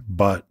context,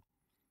 but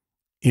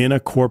in a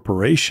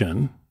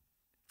corporation,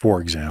 for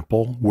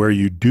example, where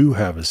you do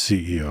have a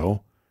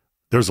CEO,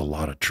 there's a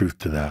lot of truth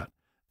to that.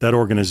 That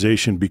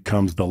organization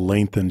becomes the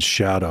lengthened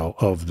shadow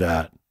of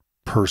that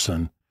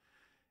person.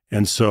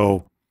 And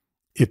so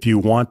if you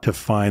want to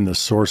find the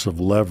source of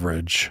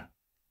leverage,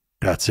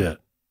 that's it.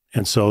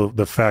 And so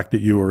the fact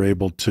that you were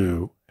able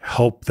to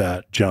help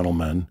that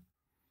gentleman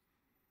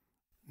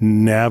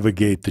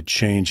navigate the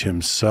change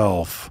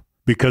himself?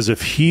 Because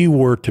if he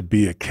were to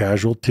be a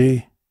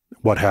casualty,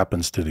 what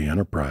happens to the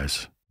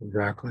enterprise?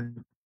 Exactly.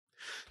 And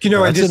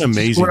That's just an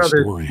amazing one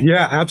other, story.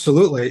 yeah,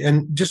 absolutely.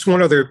 And just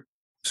one other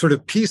sort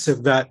of piece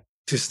of that,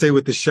 to stay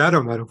with the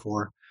shadow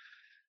metaphor,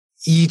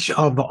 each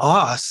of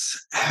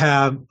us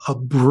have a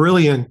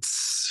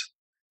brilliance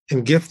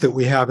and gift that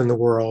we have in the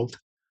world,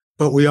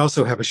 but we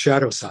also have a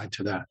shadow side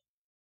to that.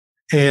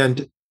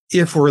 And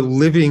if we're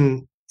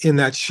living in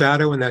that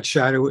shadow, and that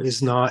shadow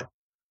isn't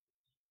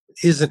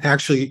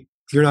actually,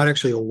 you're not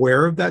actually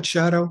aware of that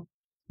shadow,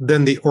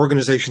 then the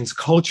organization's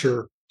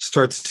culture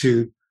starts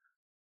to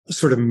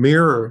sort of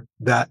mirror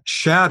that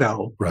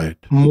shadow Right.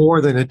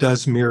 more than it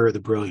does mirror the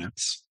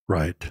brilliance.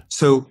 Right.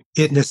 So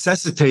it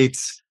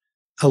necessitates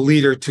a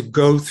leader to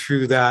go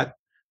through that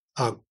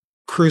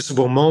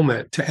crucible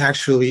moment to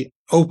actually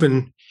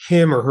open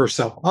him or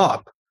herself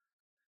up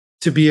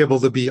to be able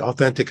to be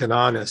authentic and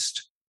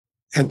honest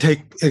and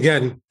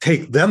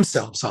take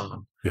themselves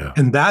on. Yeah.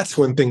 And that's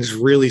when things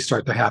really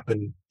start to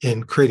happen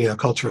in creating a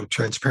culture of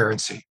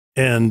transparency.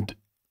 And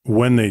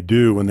when they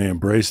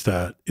embrace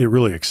that, it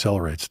really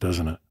accelerates,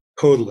 doesn't it?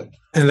 Totally.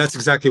 And that's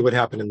exactly what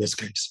happened in this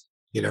case,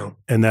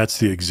 And that's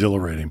the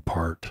exhilarating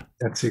part.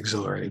 That's the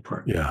exhilarating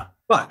part. Yeah.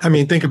 But I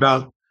mean, think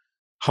about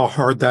how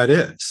hard that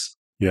is.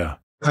 Yeah.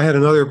 I had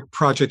another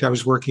project I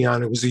was working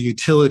on. It was a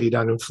utility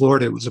down in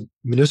Florida. It was a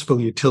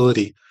municipal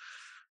utility.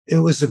 It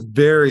was a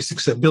very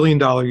successful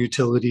billion-dollar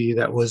utility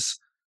that was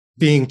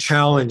being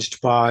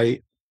challenged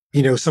by,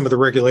 some of the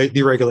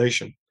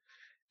deregulation.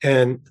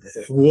 And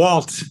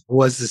Walt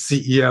was the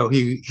CEO.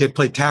 He had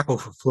played tackle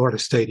for Florida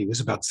State. He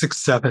was about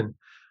 6'7",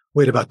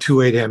 weighed about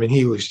 280, and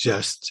he was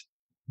just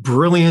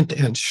brilliant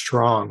and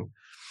strong.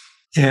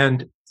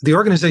 And the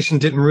organization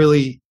didn't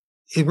really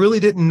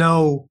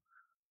know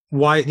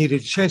why it needed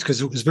to change,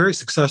 because it was very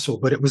successful,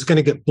 but it was going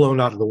to get blown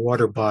out of the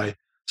water by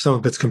some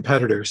of its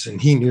competitors.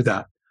 And he knew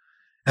that.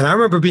 And I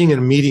remember being in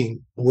a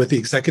meeting with the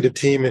executive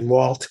team and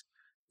Walt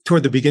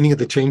toward the beginning of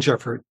the change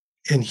effort.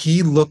 And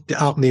he looked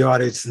out in the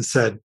audience and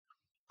said,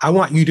 I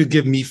want you to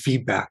give me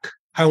feedback.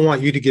 I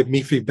want you to give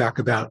me feedback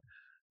about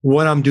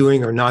what I'm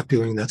doing or not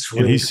doing. That's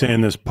really. And he's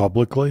saying this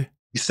publicly?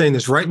 He's saying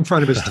this right in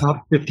front of his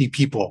top 50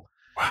 people.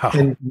 Wow.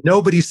 And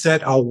nobody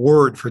said a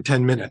word for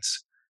 10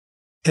 minutes.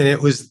 And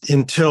it was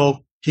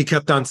until he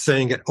kept on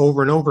saying it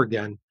over and over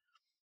again.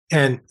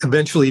 And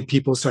eventually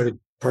people started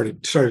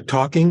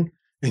talking,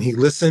 and he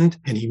listened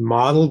and he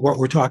modeled what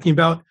we're talking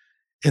about.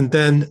 And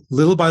then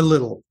little by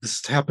little,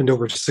 this happened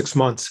over 6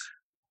 months,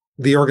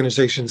 the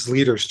organization's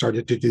leaders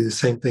started to do the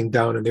same thing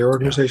down in their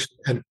organization.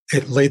 Yeah. And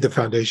it laid the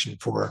foundation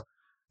for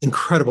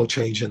incredible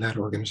change in that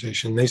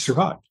organization. They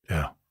survived.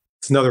 Yeah.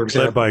 It's another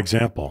example. Led by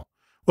example.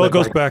 Well, it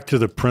goes back to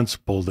the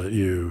principle that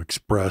you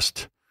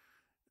expressed.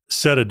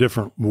 Said a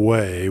different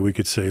way, we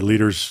could say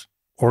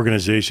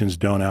organizations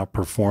don't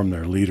outperform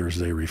their leaders,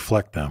 they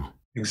reflect them.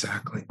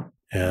 Exactly.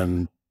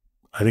 And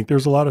I think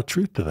there's a lot of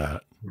truth to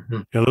that.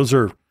 Mm-hmm. Those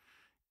are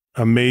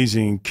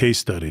amazing case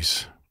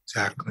studies.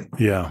 Exactly.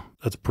 Yeah,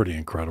 that's pretty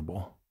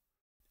incredible.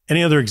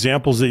 Any other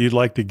examples that you'd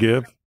like to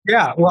give?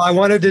 Yeah, well, I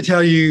wanted to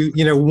tell you,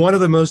 one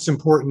of the most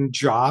important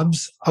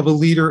jobs of a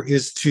leader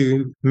is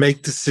to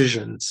make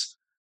decisions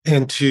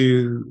and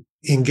to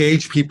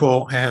engage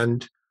people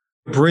and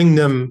bring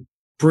them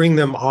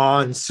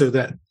on so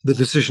that the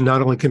decision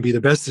not only can be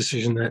the best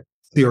decision that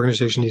the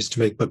organization needs to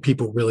make, but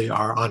people really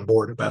are on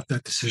board about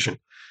that decision.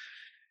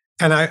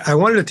 And I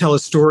wanted to tell a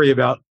story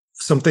about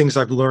some things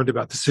I've learned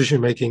about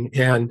decision making.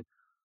 And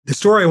the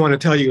story I want to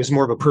tell you is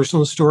more of a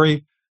personal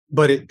story,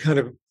 but it kind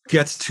of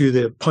gets to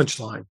the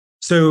punchline.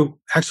 So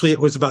actually, it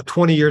was about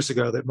 20 years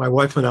ago that my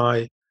wife and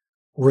I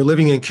were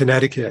living in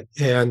Connecticut,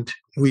 and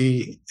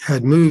we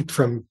had moved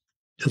from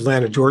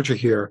Atlanta, Georgia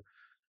here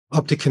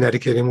up to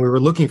Connecticut, and we were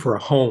looking for a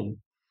home.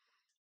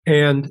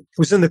 And it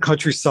was in the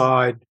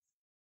countryside.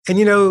 And,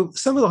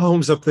 some of the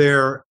homes up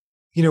there,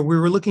 we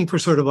were looking for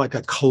sort of like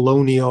a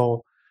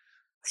colonial,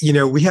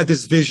 we had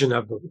this vision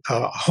of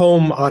a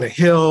home on a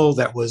hill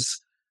that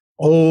was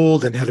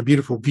old and had a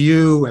beautiful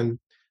view. And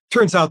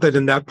turns out that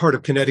in that part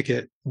of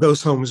Connecticut,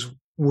 those homes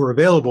were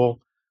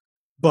available,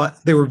 but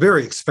they were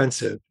very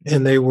expensive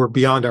and they were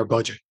beyond our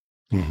budget.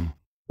 Mm-hmm.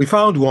 We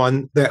found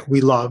one that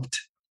we loved,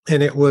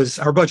 and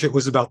our budget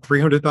was about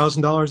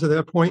 $300,000 at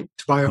that point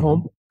to buy a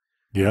home.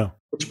 Yeah.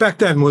 Which back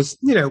then was,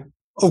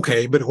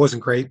 okay, but it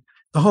wasn't great.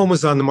 The home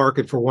was on the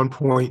market for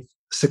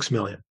 $1.6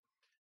 million.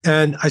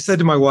 And I said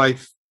to my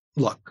wife,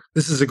 look,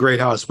 this is a great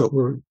house, but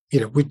we're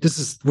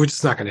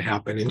just not going to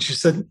happen. And she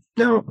said,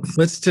 no,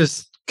 let's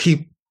just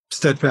keep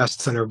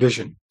steadfast on our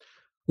vision.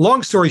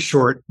 Long story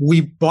short,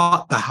 we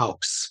bought the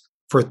house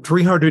for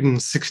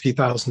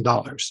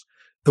 $360,000.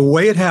 The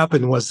way it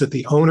happened was that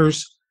the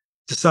owners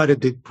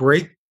decided to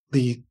break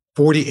the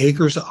 40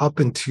 acres up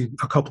into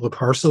a couple of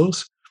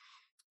parcels.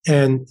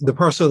 And the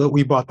parcel that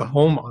we bought the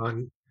home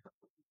on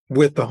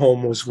with the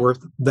home was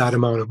worth that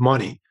amount of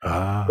money.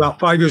 About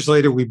 5 years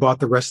later, we bought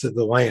the rest of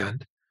the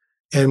land,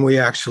 and we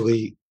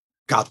actually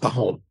got the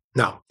home.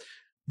 Now,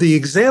 the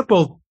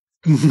example,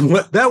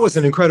 that was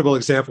an incredible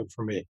example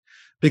for me.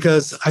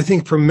 because I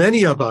think for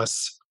many of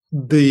us,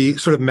 the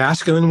sort of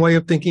masculine way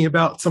of thinking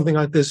about something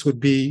like this would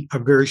be a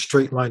very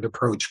straight-lined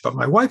approach. But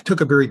my wife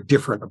took a very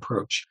different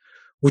approach,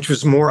 which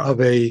was more of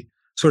a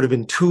sort of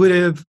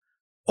intuitive,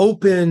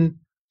 open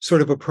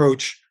sort of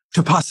approach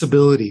to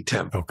possibility,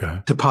 Tim. Okay.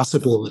 To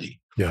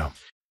possibility. Yeah.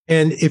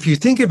 And if you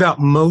think about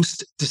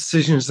most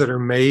decisions that are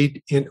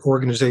made in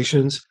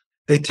organizations,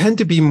 they tend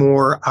to be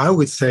more, I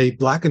would say,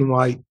 black and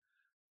white,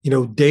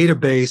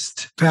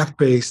 data-based,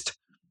 fact-based,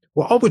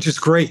 well, which is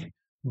great,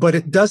 but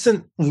it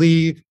doesn't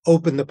leave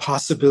open the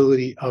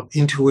possibility of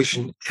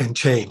intuition and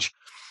change.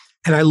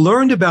 And I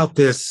learned about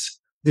this,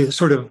 the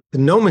sort of the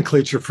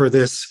nomenclature for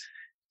this,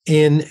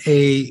 in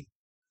a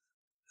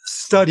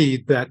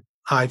study that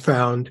I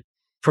found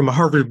from a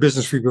Harvard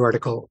Business Review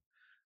article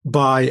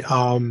by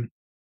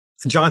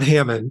John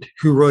Hammond,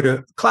 who wrote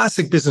a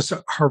classic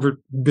Harvard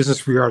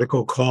Business Review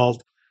article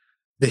called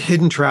 "The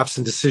Hidden Traps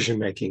in Decision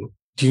Making."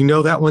 Do you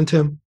know that one,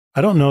 Tim?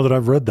 I don't know that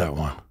I've read that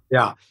one.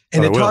 Yeah.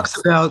 And it talks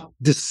about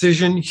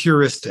decision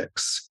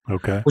heuristics,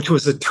 which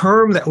was a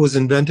term that was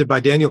invented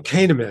by Daniel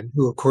Kahneman,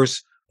 who, of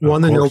course,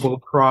 won the Nobel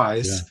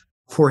Prize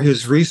for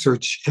his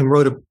research and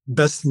wrote a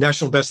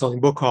national best-selling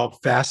book called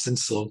Fast and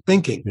Slow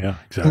Thinking. Yeah,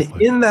 exactly.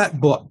 And in that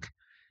book,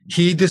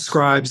 he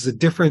describes the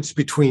difference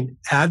between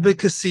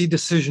advocacy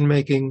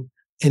decision-making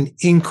and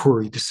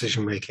inquiry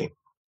decision-making.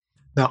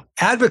 Now,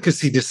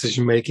 advocacy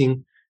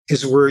decision-making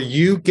is where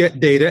you get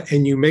data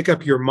and you make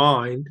up your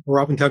mind, or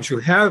oftentimes you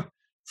have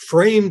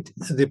framed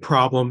the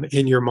problem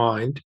in your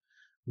mind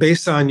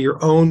based on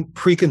your own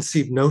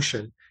preconceived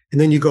notion. And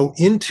then you go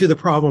into the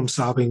problem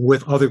solving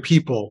with other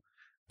people,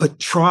 but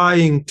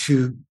trying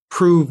to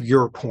prove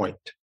your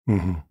point.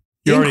 Mm-hmm.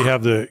 You already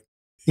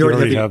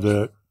have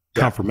the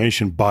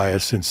confirmation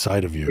bias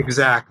inside of you.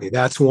 Exactly.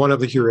 That's one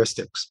of the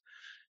heuristics.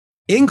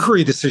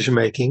 Inquiry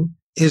decision-making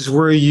is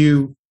where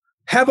you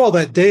have all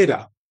that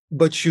data,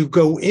 but you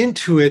go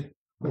into it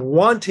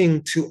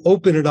wanting to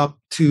open it up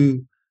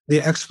to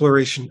the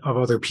exploration of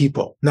other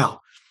people. Now,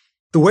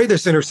 the way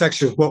this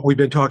intersects with what we've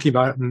been talking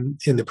about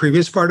in the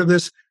previous part of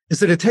this is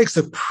that it takes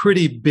a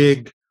pretty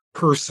big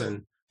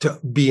person to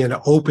be an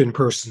open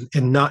person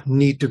and not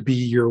need to be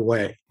your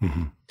way.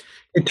 Mm-hmm.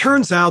 It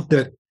turns out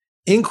that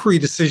inquiry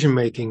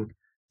decision-making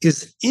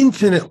is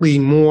infinitely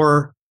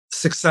more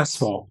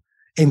successful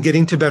in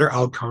getting to better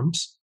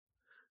outcomes,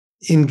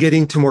 in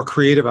getting to more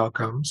creative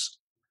outcomes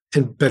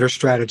and better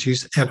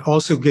strategies, and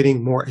also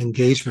getting more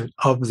engagement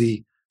of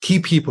the key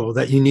people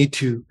that you need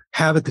to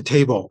have at the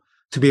table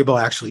to be able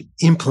to actually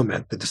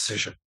implement the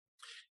decision.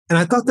 And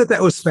I thought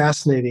that was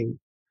fascinating.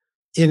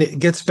 And it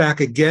gets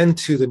back again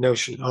to the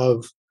notion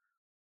of,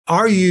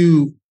 are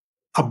you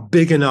a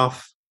big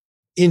enough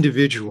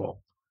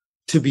individual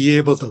to be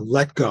able to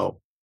let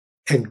go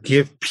and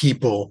give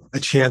people a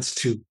chance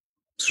to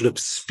sort of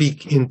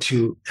speak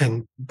into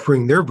and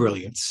bring their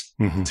brilliance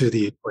to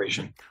the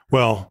equation?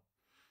 Well,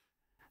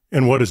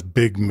 and what does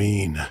big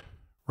mean?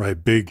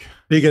 Right. Big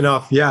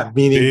enough. Yeah.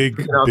 Meaning big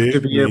enough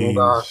to be able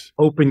to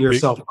open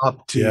yourself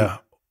up to. Yeah.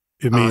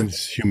 It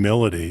means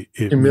humility.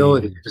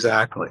 Humility.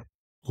 Exactly.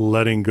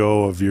 Letting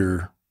go of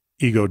your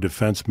ego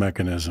defense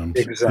mechanisms.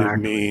 Exactly. It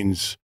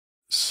means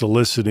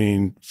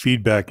soliciting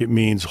feedback. It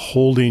means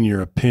holding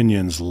your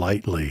opinions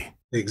lightly.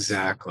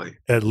 Exactly.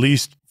 At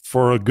least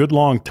for a good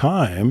long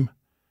time,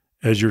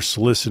 as you're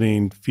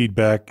soliciting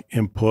feedback,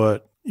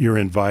 input, you're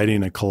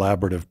inviting a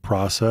collaborative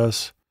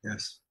process.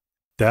 Yes.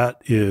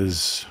 That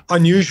is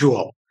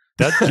unusual.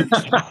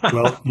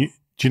 Well, do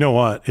you know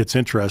what? It's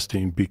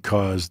interesting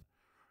because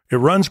it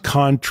runs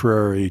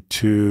contrary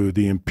to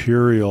the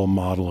imperial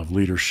model of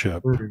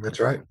leadership. That's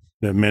right.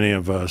 That many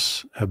of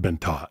us have been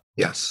taught.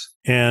 Yes.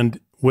 And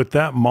with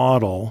that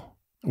model,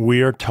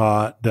 we are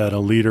taught that a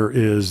leader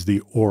is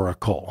the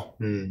oracle.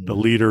 The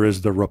leader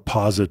is the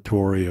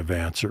repository of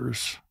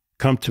answers.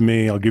 Come to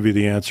me, I'll give you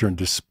the answer and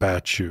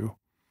dispatch you.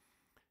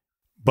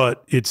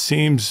 But it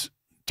seems,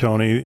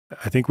 Tony,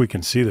 I think we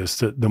can see this,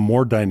 that the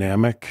more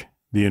dynamic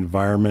the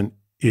environment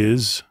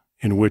is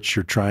in which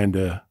you're trying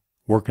to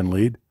work and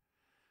lead,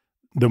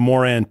 the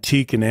more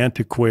antique and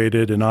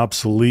antiquated and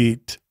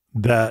obsolete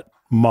that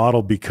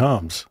model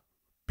becomes,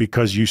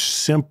 because you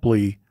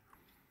simply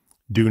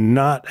do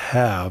not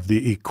have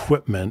the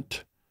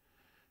equipment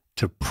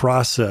to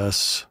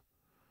process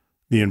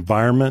the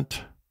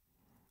environment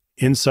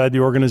inside the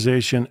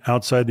organization,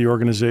 outside the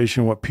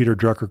organization, what Peter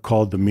Drucker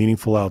called the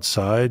meaningful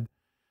outside,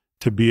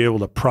 to be able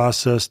to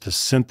process, to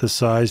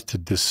synthesize, to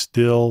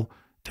distill,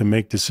 to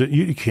make decisions.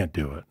 You can't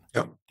do it.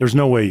 Yep. There's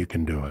no way you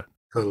can do it.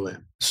 Totally.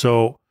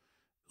 So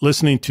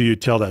listening to you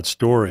tell that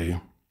story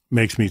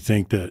makes me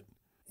think that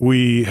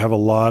we have a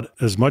lot,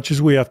 as much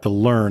as we have to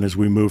learn as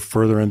we move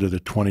further into the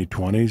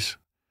 2020s,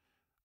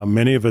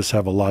 many of us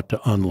have a lot to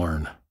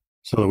unlearn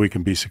so that we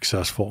can be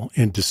successful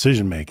in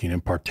decision-making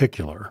in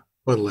particular.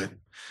 Totally.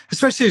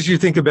 Especially as you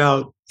think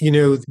about,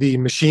 the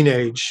machine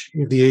age,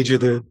 the age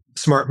of the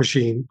smart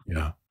machine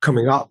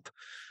coming up,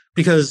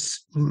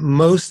 because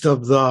most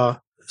of the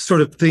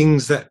sort of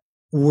things that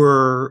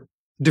were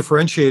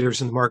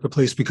differentiators in the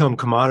marketplace become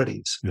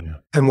commodities. Yeah.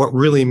 And what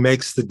really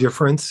makes the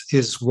difference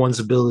is one's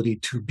ability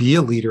to be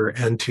a leader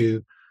and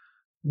to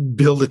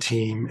build a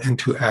team and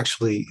to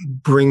actually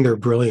bring their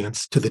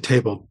brilliance to the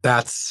table.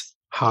 That's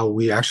how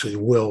we actually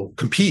will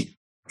compete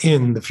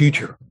in the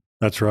future.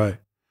 That's right.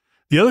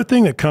 The other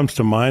thing that comes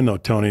to mind, though,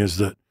 Tony, is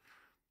that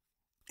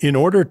in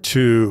order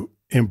to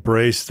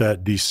embrace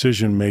that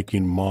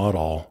decision-making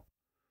model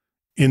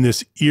in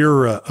this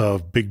era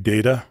of big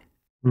data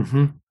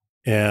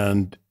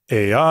and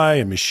AI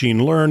and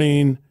machine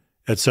learning,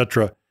 et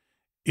cetera,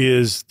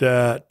 is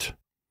that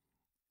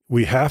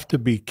we have to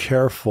be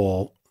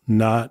careful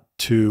not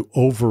to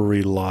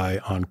over-rely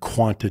on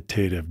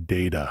quantitative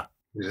data.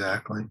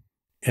 Exactly.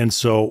 And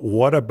so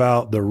what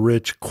about the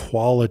rich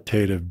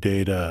qualitative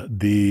data,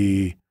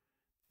 the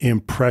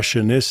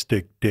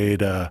impressionistic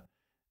data,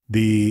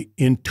 the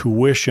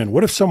intuition?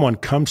 What if someone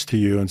comes to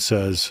you and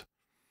says,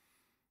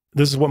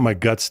 this is what my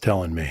gut's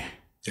telling me.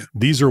 Yeah.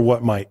 These are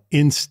what my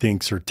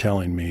instincts are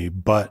telling me,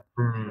 but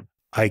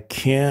I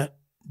can't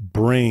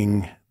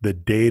bring the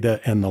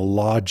data and the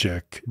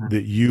logic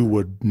that you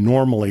would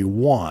normally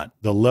want,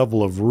 the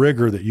level of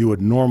rigor that you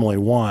would normally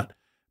want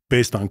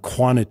based on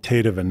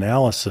quantitative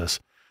analysis.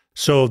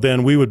 So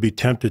then we would be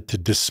tempted to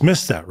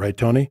dismiss that, right,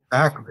 Tony?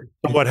 Exactly.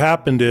 So what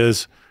happened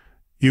is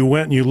you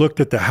went and you looked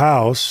at the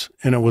house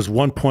and it was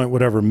 1 point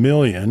whatever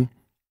million,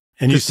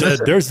 and you said,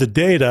 there's the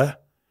data.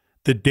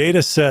 The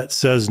data set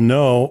says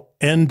no,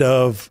 end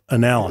of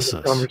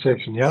analysis.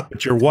 Conversation, yeah.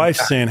 But your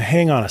wife's saying,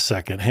 hang on a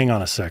second.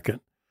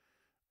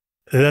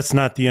 That's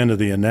not the end of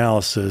the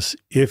analysis.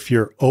 If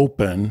you're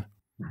open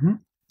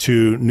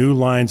to new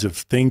lines of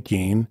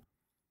thinking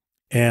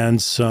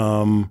and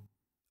some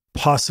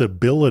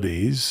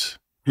possibilities,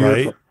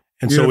 right?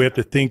 And so we have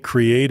to think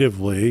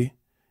creatively.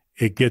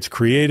 It gets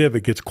creative,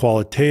 it gets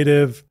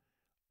qualitative,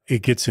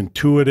 it gets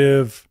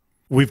intuitive.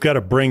 We've got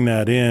to bring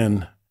that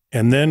in,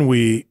 and then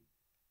we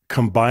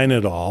combine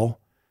it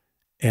all,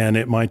 and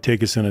it might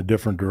take us in a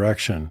different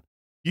direction.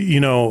 You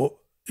know,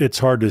 it's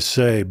hard to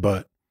say,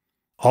 but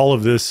all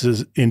of this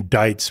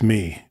indicts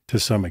me to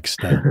some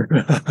extent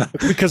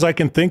because I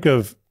can think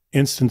of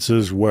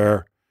instances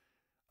where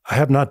I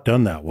have not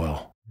done that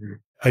well.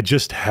 I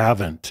just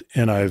haven't.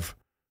 And I've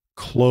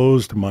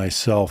closed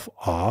myself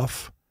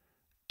off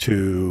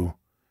to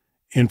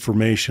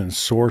information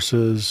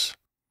sources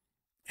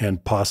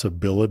and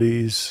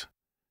possibilities.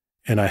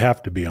 And I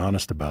have to be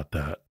honest about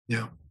that.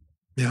 Yeah.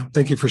 Yeah.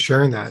 Thank you for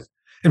sharing that.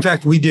 In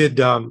fact, we did,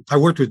 I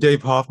worked with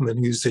Dave Hoffman,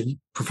 who's a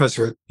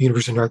professor at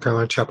University of North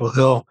Carolina, Chapel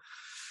Hill.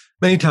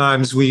 Many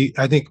times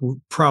I think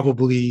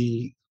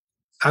probably,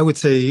 I would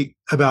say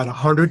about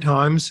 100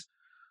 times,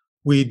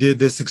 we did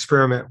this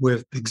experiment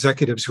with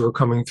executives who were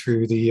coming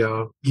through the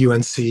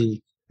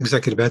UNC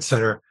Executive Ed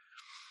Center,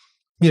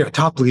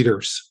 top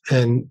leaders.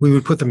 And we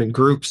would put them in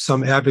groups,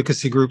 some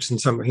advocacy groups and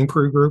some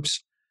inquiry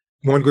groups.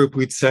 One group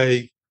we'd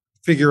say,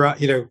 figure out,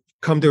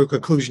 come to a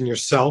conclusion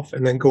yourself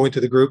and then go into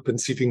the group and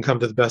see if you can come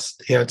to the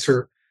best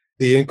answer.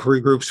 The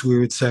inquiry groups, we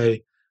would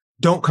say,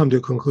 don't come to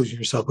a conclusion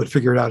yourself, but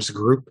figure it out as a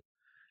group.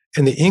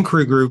 And the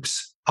inquiry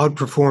groups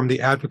outperformed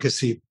the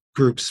advocacy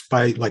groups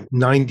by like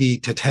 90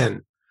 to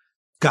 10,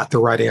 got the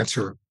right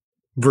answer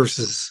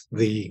versus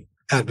the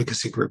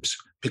advocacy groups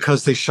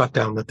because they shut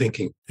down the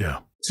thinking. Yeah.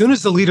 As soon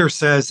as the leader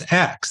says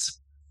X,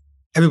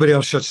 everybody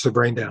else shuts their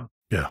brain down.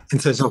 Yeah.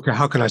 And says, okay,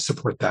 how can I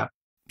support that?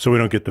 So we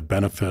don't get the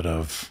benefit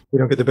of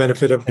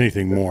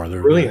anything more.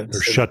 They're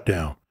shut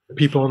down. The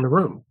people in the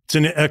room. It's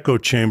an echo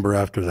chamber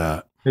after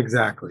that.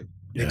 Exactly.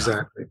 Yeah.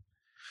 Exactly.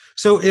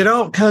 So it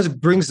all kind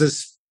of brings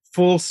this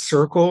full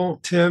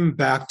circle, Tim,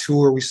 back to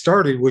where we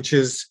started, which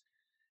is,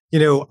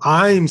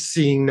 I'm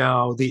seeing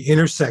now the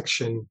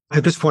intersection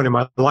at this point in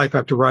my life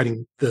after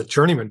writing the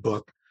Journeyman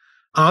book.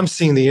 I'm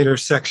seeing the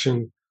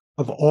intersection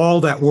of all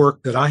that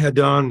work that I had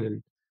done,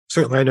 and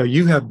certainly I know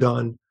you have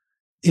done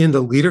in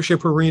the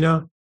leadership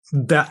arena,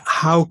 that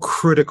how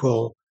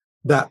critical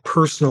that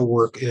personal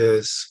work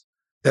is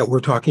that we're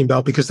talking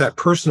about, because that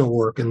personal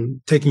work and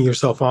taking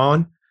yourself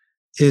on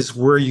is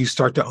where you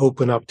start to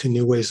open up to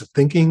new ways of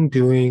thinking,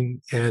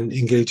 doing, and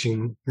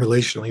engaging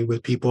relationally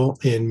with people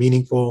in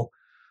meaningful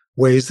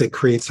ways that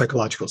create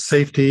psychological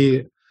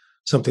safety,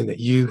 something that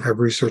you have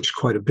researched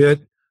quite a bit,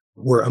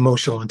 where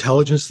emotional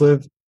intelligence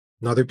live,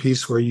 another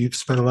piece where you've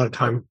spent a lot of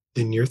time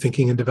in your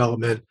thinking and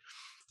development.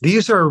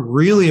 These are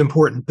really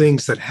important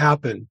things that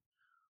happen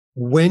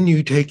when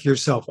you take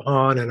yourself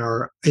on and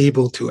are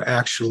able to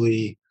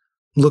actually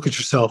look at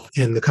yourself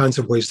in the kinds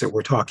of ways that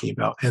we're talking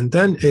about. And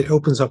then it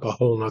opens up a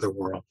whole nother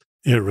world.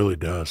 It really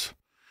does.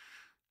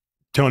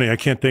 Tony, I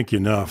can't thank you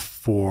enough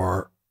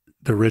for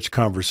the rich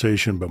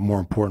conversation, but more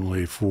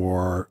importantly,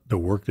 for the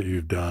work that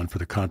you've done, for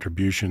the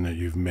contribution that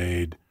you've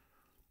made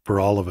for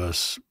all of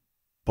us,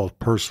 both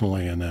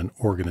personally and then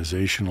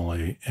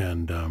organizationally.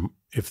 And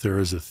if there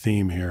is a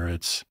theme here,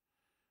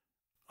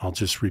 I'll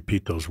just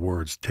repeat those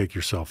words, take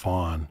yourself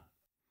on.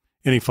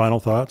 Any final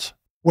thoughts?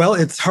 Well,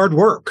 it's hard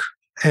work.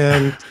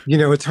 And,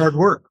 it's hard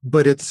work,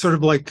 but it's sort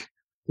of like,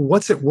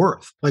 what's it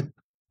worth? Like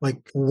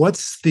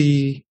what's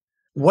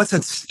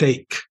at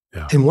stake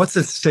Yeah. And what's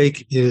at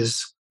stake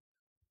is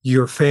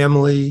your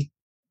family,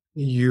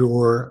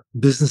 your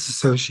business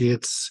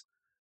associates,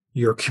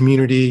 your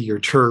community, your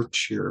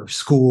church, your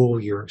school,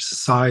 your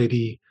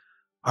society,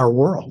 our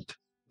world.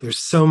 There's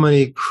so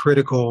many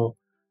critical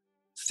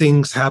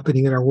things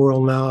happening in our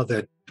world now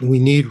that we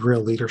need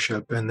real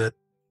leadership, and that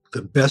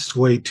the best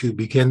way to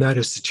begin that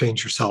is to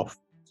change yourself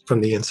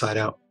from the inside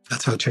out.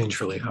 That's how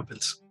change really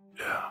happens.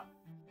 Yeah.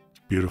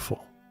 It's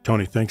beautiful.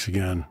 Tony, thanks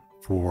again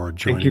for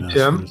Thank you, joining us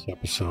Tim. for this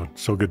episode.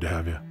 So good to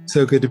have you.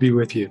 So good to be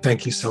with you.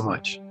 Thank you so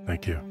much.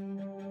 Thank you.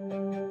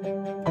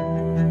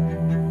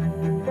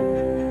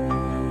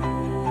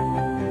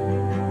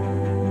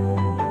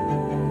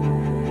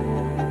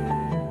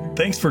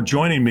 Thanks for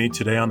joining me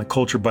today on the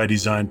Culture by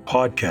Design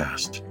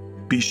podcast.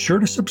 Be sure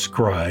to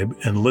subscribe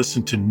and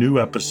listen to new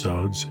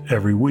episodes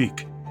every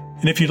week.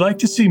 And if you'd like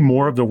to see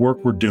more of the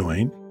work we're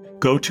doing,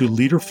 go to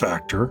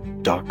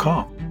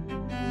leaderfactor.com.